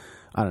 And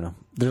I don't know,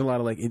 there's a lot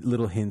of like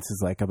little hints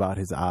is like about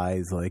his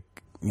eyes, like,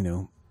 you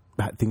know,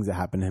 things that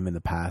happened to him in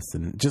the past,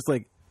 and just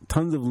like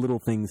tons of little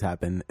things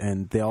happen,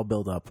 and they all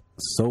build up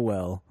so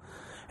well.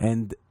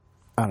 And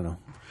I don't know.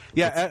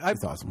 Yeah,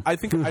 it's awesome. I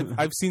think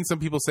I've seen some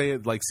people say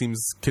it like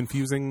seems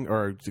confusing,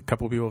 or a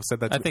couple of people have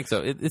said that. I think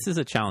so. This is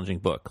a challenging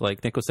book.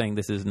 Like Nick was saying,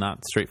 this is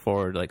not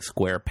straightforward, like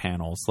square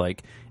panels.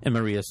 Like in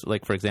Maria's,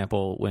 like for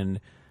example, when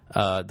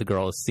the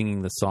girl is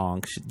singing the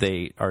song,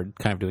 they are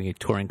kind of doing a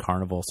touring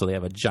carnival, so they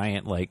have a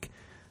giant like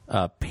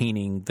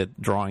painting, the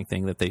drawing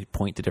thing that they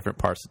point to different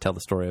parts to tell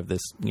the story of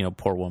this, you know,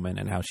 poor woman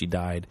and how she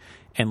died.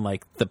 And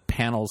like the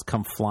panels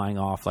come flying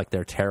off like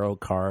they're tarot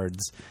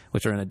cards,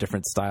 which are in a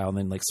different style, and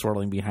then like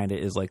swirling behind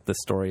it is like the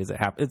story as it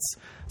happens.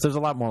 So there's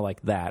a lot more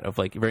like that, of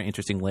like very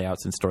interesting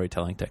layouts and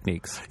storytelling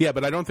techniques. Yeah,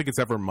 but I don't think it's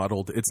ever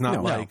muddled. It's not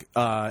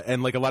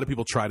and like a lot of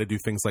people try to do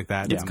things like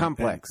that. It's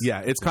complex.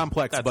 It's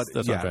complex,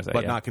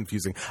 but not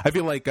confusing. I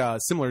feel like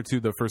similar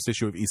to the first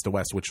issue of East to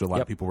West, which a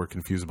lot of people were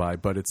confused by,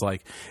 but it's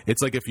like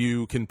if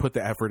you can put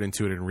the effort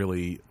into it and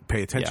really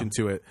pay attention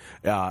to it,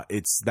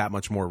 it's that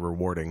much more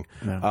rewarding.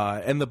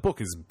 Yeah. And the book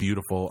is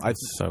beautiful. It's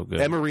so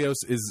good. Emma Rios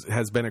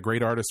has been a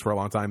great artist for a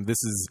long time.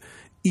 This is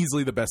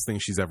easily the best thing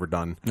she's ever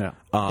done. Yeah.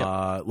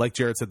 Like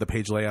Jared said, the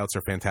page layouts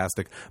are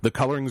fantastic. The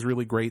coloring's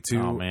really great too.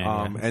 Oh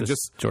man, and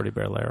just Jordi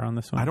Belair on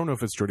this one. I don't know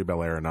if it's Jordi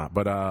Belair or not,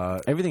 but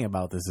everything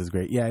about this is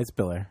great. Yeah, it's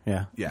Belair.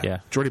 Yeah.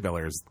 Jordi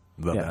Belair is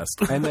the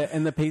best.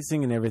 and the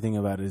pacing and everything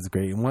about it is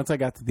great. And once I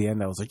got to the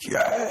end, I was like,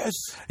 yes!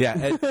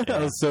 Yeah, I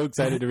was so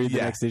excited to read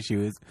the next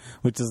issue,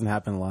 which doesn't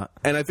happen a lot.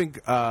 and I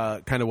think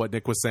kind of what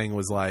Nick was saying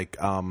was like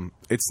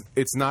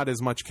it's not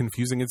as much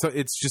confusing.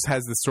 It's just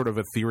has this sort of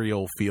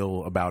ethereal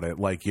feel about it.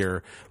 Like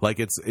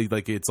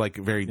it's like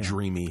very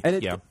dreamy.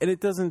 And it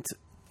doesn't.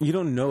 You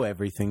don't know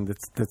everything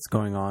that's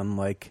going on.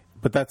 Like,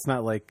 but that's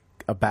not like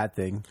a bad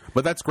thing.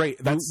 But that's great.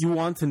 You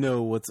want to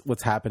know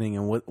what's happening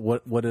and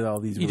what did all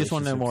these. You just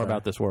want to know more relationships are.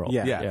 about this world.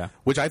 Yeah.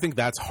 Which I think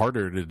that's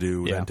harder to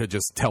do than to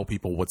just tell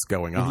people what's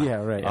going on. Yeah,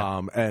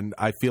 right. And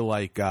I feel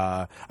like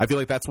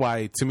that's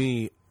why, to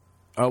me,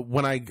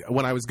 when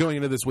I was going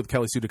into this with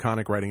Kelly Sue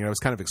DeConnick writing, I was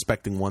kind of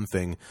expecting one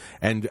thing,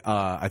 and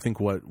I think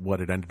what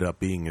it ended up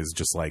being is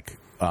just like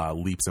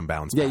leaps and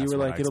bounds. Yeah, past you were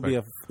what like, I it'll be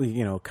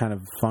expected. a kind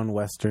of fun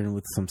Western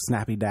with some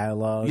snappy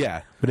dialogue.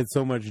 Yeah. But it's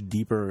so much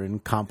deeper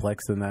and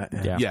complex than that.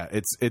 Yeah,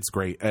 it's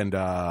great, and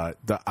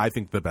I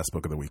think the best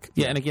book of the week.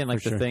 Yeah, and again,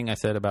 like the thing I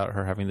said about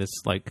her having this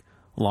like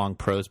long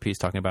prose piece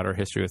talking about her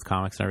history with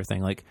comics and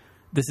everything, like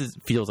this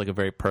feels like a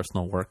very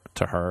personal work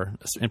to her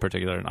in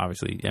particular, and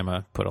obviously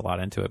Emma put a lot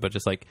into it, but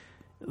just like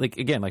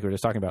again, like we were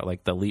just talking about,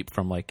 like the leap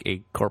from like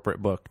a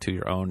corporate book to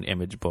your own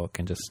image book,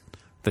 and just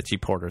that she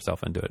poured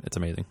herself into it. It's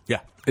amazing. Yeah,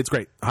 it's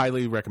great.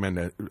 Highly recommend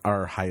it.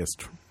 Our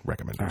highest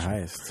recommendation. Our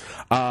highest.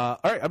 All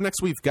right, up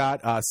next we've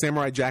got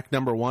Samurai Jack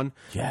 #1.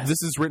 Yes.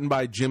 This is written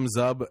by Jim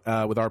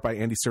Zub with art by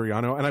Andy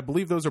Siriano, and I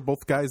believe those are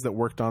both guys that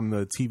worked on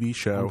the TV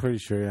show. I'm pretty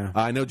sure, yeah.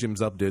 I know Jim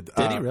Zub did.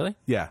 Did he really?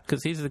 Yeah.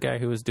 Because he's the guy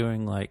who was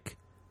doing like,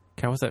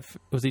 how was that?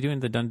 Was he doing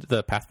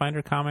the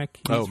Pathfinder comic?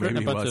 He's written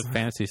maybe a bunch he was. of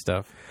fantasy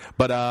stuff.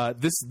 But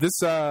this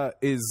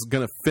is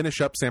going to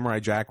finish up Samurai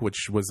Jack,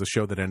 which was the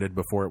show that ended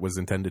before it was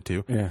intended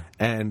to. Yeah.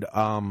 And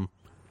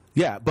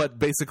but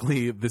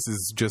basically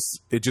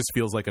it just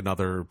feels like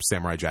another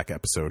Samurai Jack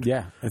episode.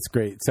 Yeah, it's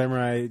great.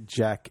 Samurai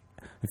Jack,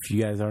 if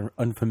you guys are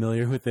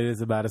unfamiliar with it, is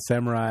about a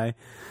samurai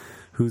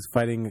who's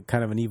fighting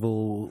kind of an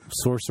evil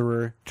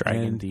sorcerer.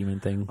 Dragon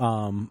demon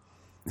thing.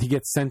 He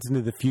gets sent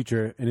into the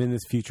future, and in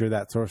this future,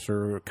 that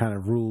sorcerer kind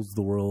of rules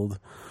the world.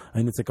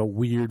 And it's like a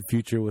weird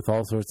future with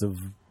all sorts of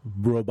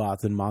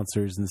robots and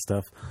monsters and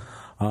stuff.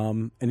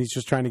 And he's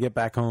just trying to get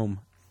back home.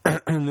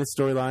 And this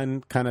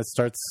storyline kind of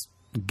starts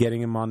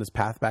getting him on his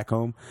path back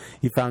home.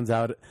 He finds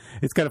out,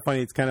 it's kind of funny,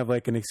 it's kind of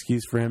like an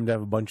excuse for him to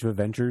have a bunch of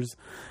adventures.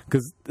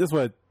 Because that's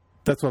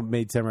what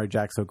made Samurai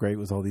Jack so great,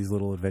 was all these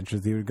little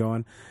adventures he would go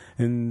on.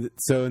 And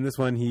so in this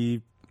one,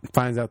 he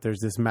finds out there's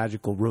this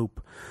magical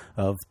rope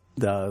of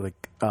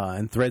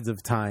and threads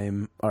of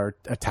time are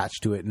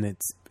attached to it, and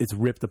it's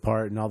ripped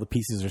apart, and all the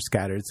pieces are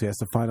scattered. So he has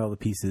to find all the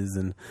pieces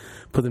and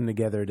put them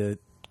together to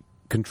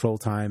control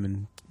time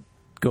and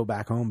go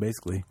back home,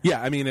 basically.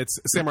 Yeah, I mean, it's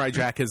Samurai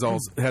Jack has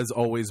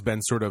always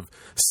been sort of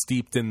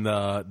steeped in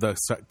the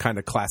kind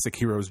of classic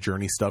hero's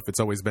journey stuff. It's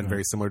always been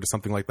very similar to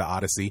something like the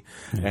Odyssey,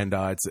 and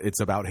it's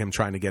about him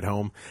trying to get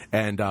home.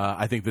 And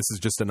I think this is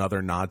just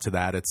another nod to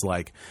that. It's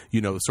like,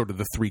 sort of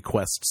the 3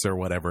 quests or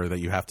whatever that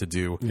you have to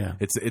do. Yeah.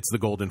 It's the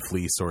Golden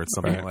Fleece or it's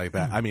something like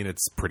that. I mean,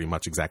 it's pretty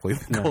much exactly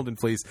the Golden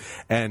Fleece,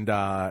 and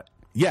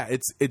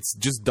it's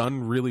just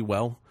done really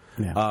well.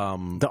 Yeah.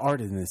 The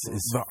art in this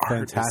is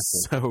fantastic. Art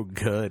is so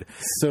good.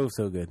 So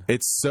good.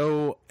 It's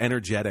so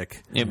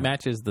energetic. It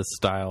matches the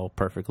style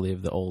perfectly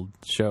of the old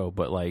show,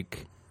 but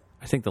like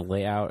I think the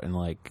layout and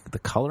like the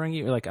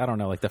coloring, like I don't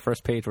know, like the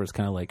first page where it's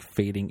kind of like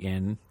fading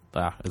in,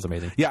 is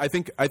amazing. Yeah, I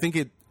think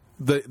it.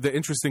 The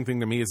interesting thing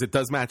to me is it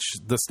does match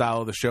the style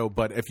of the show,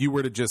 but if you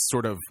were to just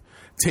sort of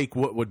take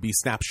what would be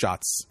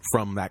snapshots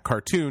from that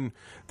cartoon,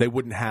 they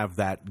wouldn't have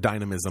that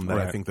dynamism that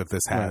I think that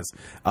this has.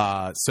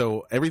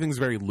 So everything's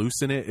very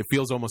loose in it. It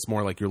feels almost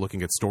more like you're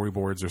looking at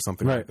storyboards or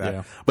something like that.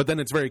 Yeah. But then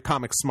it's very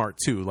comic smart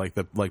too. Like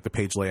the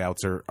page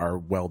layouts are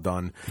well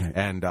done,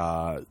 and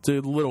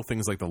the little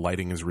things like the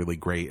lighting is really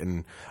great.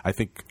 And I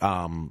think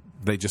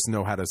they just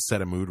know how to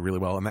set a mood really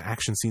well. And the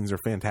action scenes are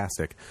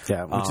fantastic.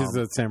 Yeah, which is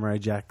the Samurai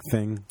Jack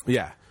thing.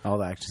 Yeah. All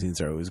the action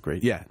scenes are always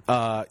great. Yeah.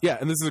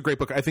 And this is a great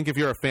book. I think if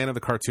you're a fan of the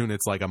cartoon,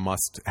 it's like a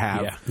must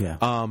have.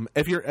 Yeah.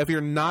 If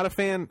you're not a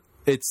fan,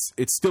 it's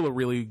still a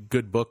really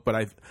good book, but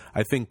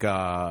I think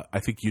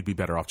you'd be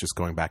better off just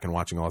going back and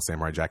watching all of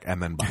Samurai Jack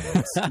and then buying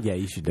this. Yeah,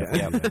 you should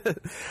definitely.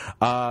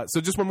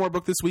 So just one more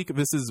book this week.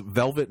 This is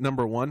Velvet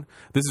 #1.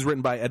 This is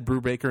written by Ed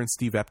Brubaker and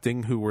Steve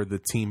Epting, who were the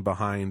team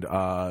behind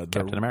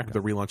Captain America.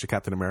 The relaunch of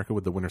Captain America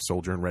with the Winter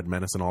Soldier and Red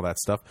Menace and all that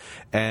stuff.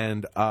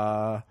 And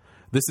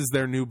this is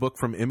their new book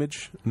from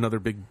Image, another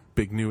big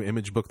new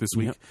Image book this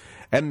week. Yep.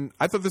 And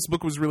I thought this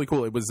book was really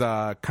cool. It was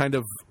kind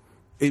of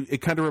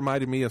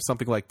reminded me of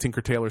something like Tinker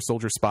Tailor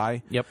Soldier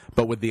Spy,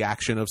 but with the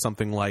action of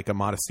something like a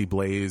Modesty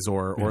Blaze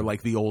or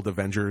like the old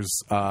Avengers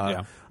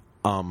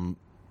TV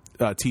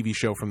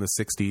show from the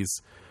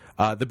 60s.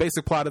 The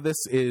basic plot of this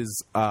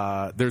is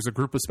there's a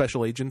group of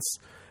special agents,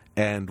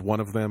 and one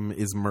of them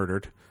is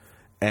murdered.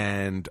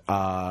 And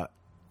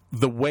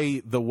the way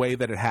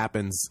that it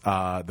happens,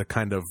 the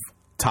kind of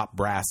top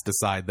brass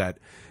decide that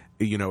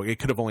it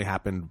could have only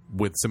happened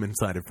with some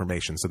inside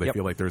information, so they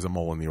feel like there's a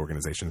mole in the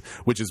organization,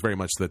 which is very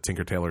much the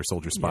Tinker Tailor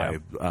Soldier Spy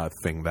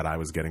thing that I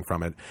was getting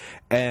from it.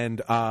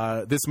 And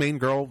this main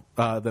girl,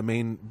 the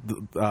main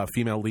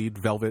female lead,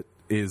 Velvet,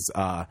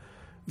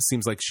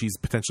 seems like she's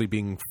potentially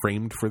being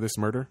framed for this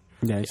murder.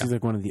 Yeah, she's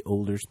like one of the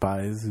older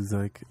spies who's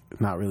like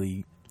not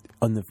really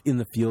in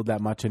the field that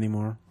much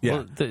anymore.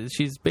 Yeah. Well,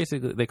 she's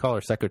basically, they call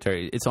her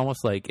secretary. It's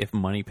almost like if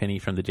Moneypenny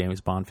from the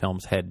James Bond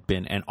films had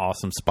been an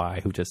awesome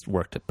spy who just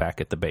worked back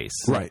at the base.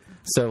 Right.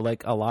 So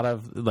like a lot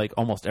of, like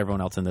almost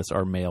everyone else in this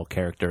are male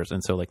characters.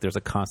 And so like there's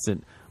a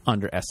constant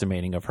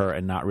underestimating of her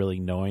and not really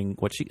knowing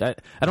what she, I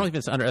don't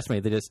even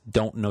underestimate, they just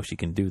don't know she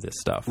can do this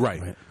stuff.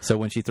 Right. So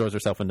when she throws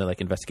herself into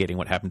like investigating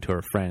what happened to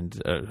her friend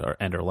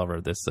and her lover,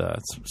 this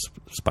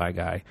spy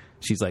guy,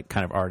 she's like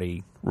kind of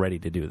already ready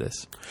to do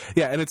this.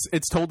 Yeah, and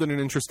it's told in an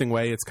interesting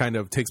way. It's kind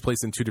of takes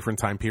place in two different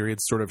time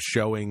periods, sort of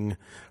showing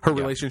her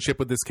relationship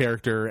with this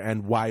character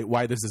and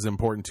why this is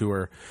important to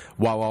her,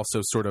 while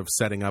also sort of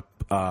setting up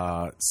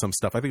some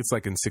stuff. I think it's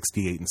like in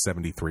 68 and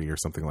 73 or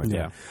something like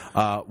that.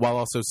 While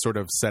also sort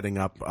of setting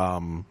up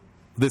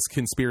this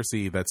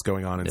conspiracy that's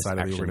going on inside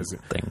of the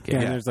organization. Yeah,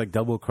 and there's like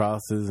double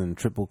crosses and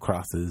triple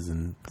crosses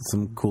and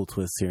some cool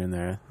twists here and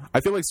there. I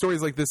feel like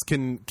stories like this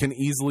can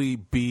easily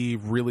be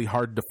really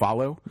hard to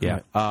follow.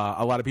 Yeah.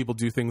 A lot of people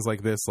do things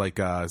like this, like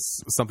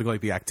something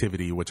like The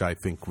Activity, which I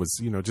think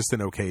was, just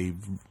an okay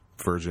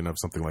version of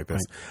something like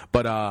this.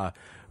 Right.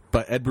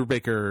 But Ed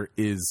Brubaker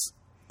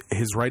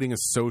his writing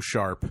is so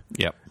sharp.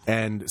 Yep.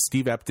 And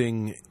Steve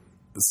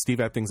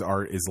Epting's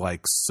art is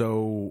like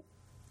so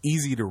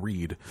easy to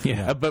read.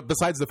 Yeah. But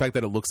besides the fact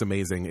that it looks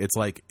amazing, it's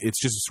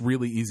just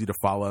really easy to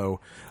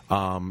follow.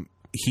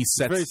 It's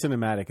very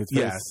cinematic. It's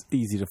very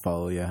easy to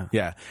follow. Yeah.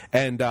 Yeah.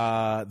 And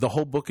the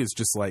whole book is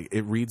just like,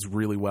 it reads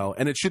really well,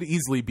 and it should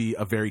easily be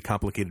a very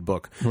complicated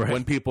book. Right.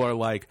 When people are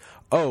like,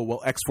 oh,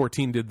 well,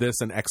 X-14 did this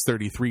and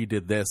X-33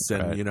 did this,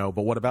 and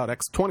but what about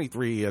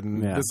X-23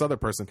 and this other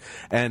person?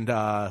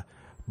 And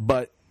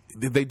but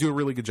they do a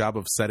really good job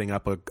of setting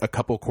up a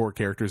couple core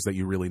characters that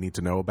you really need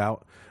to know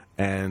about.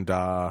 And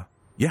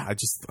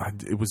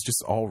it was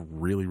just all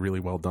really, really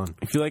well done.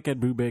 If you like Ed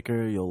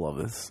Brubaker, you'll love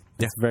this.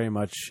 It's very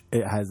much,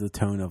 it has the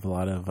tone of a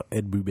lot of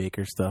Ed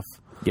Brubaker stuff.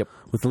 Yep.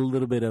 With a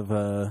little bit of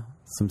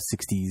some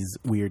 60s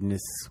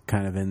weirdness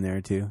kind of in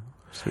there too.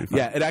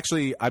 Yeah, it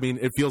actually,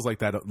 it feels like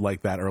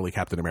that early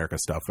Captain America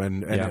stuff,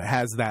 and it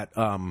has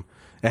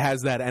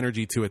that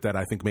energy to it that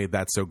I think made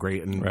that so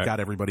great and got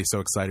everybody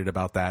so excited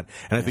about that.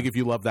 And I think if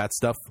you love that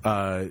stuff,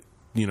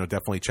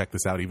 definitely check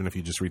this out, even if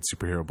you just read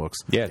superhero books.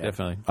 Yeah,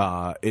 definitely.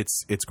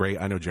 It's great.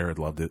 I know Jared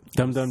loved it.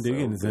 Dum Dum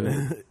Dugan is in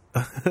it.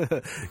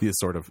 Yeah,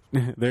 sort of.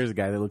 There's a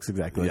guy that looks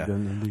exactly like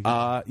Dum Dum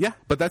Dugan.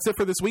 But that's it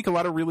for this week. A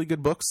lot of really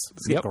good books.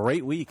 It's a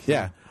great week.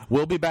 Yeah.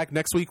 We'll be back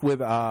next week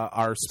with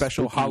our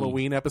special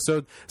Halloween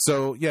episode.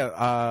 So,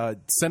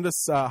 send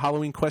us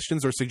Halloween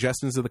questions or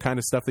suggestions of the kind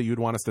of stuff that you'd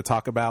want us to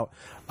talk about.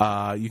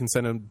 You can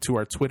send them to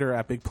our Twitter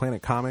at Big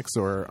Planet Comics,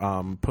 or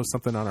post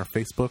something on our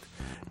Facebook.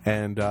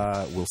 And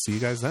we'll see you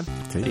guys then.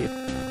 See you.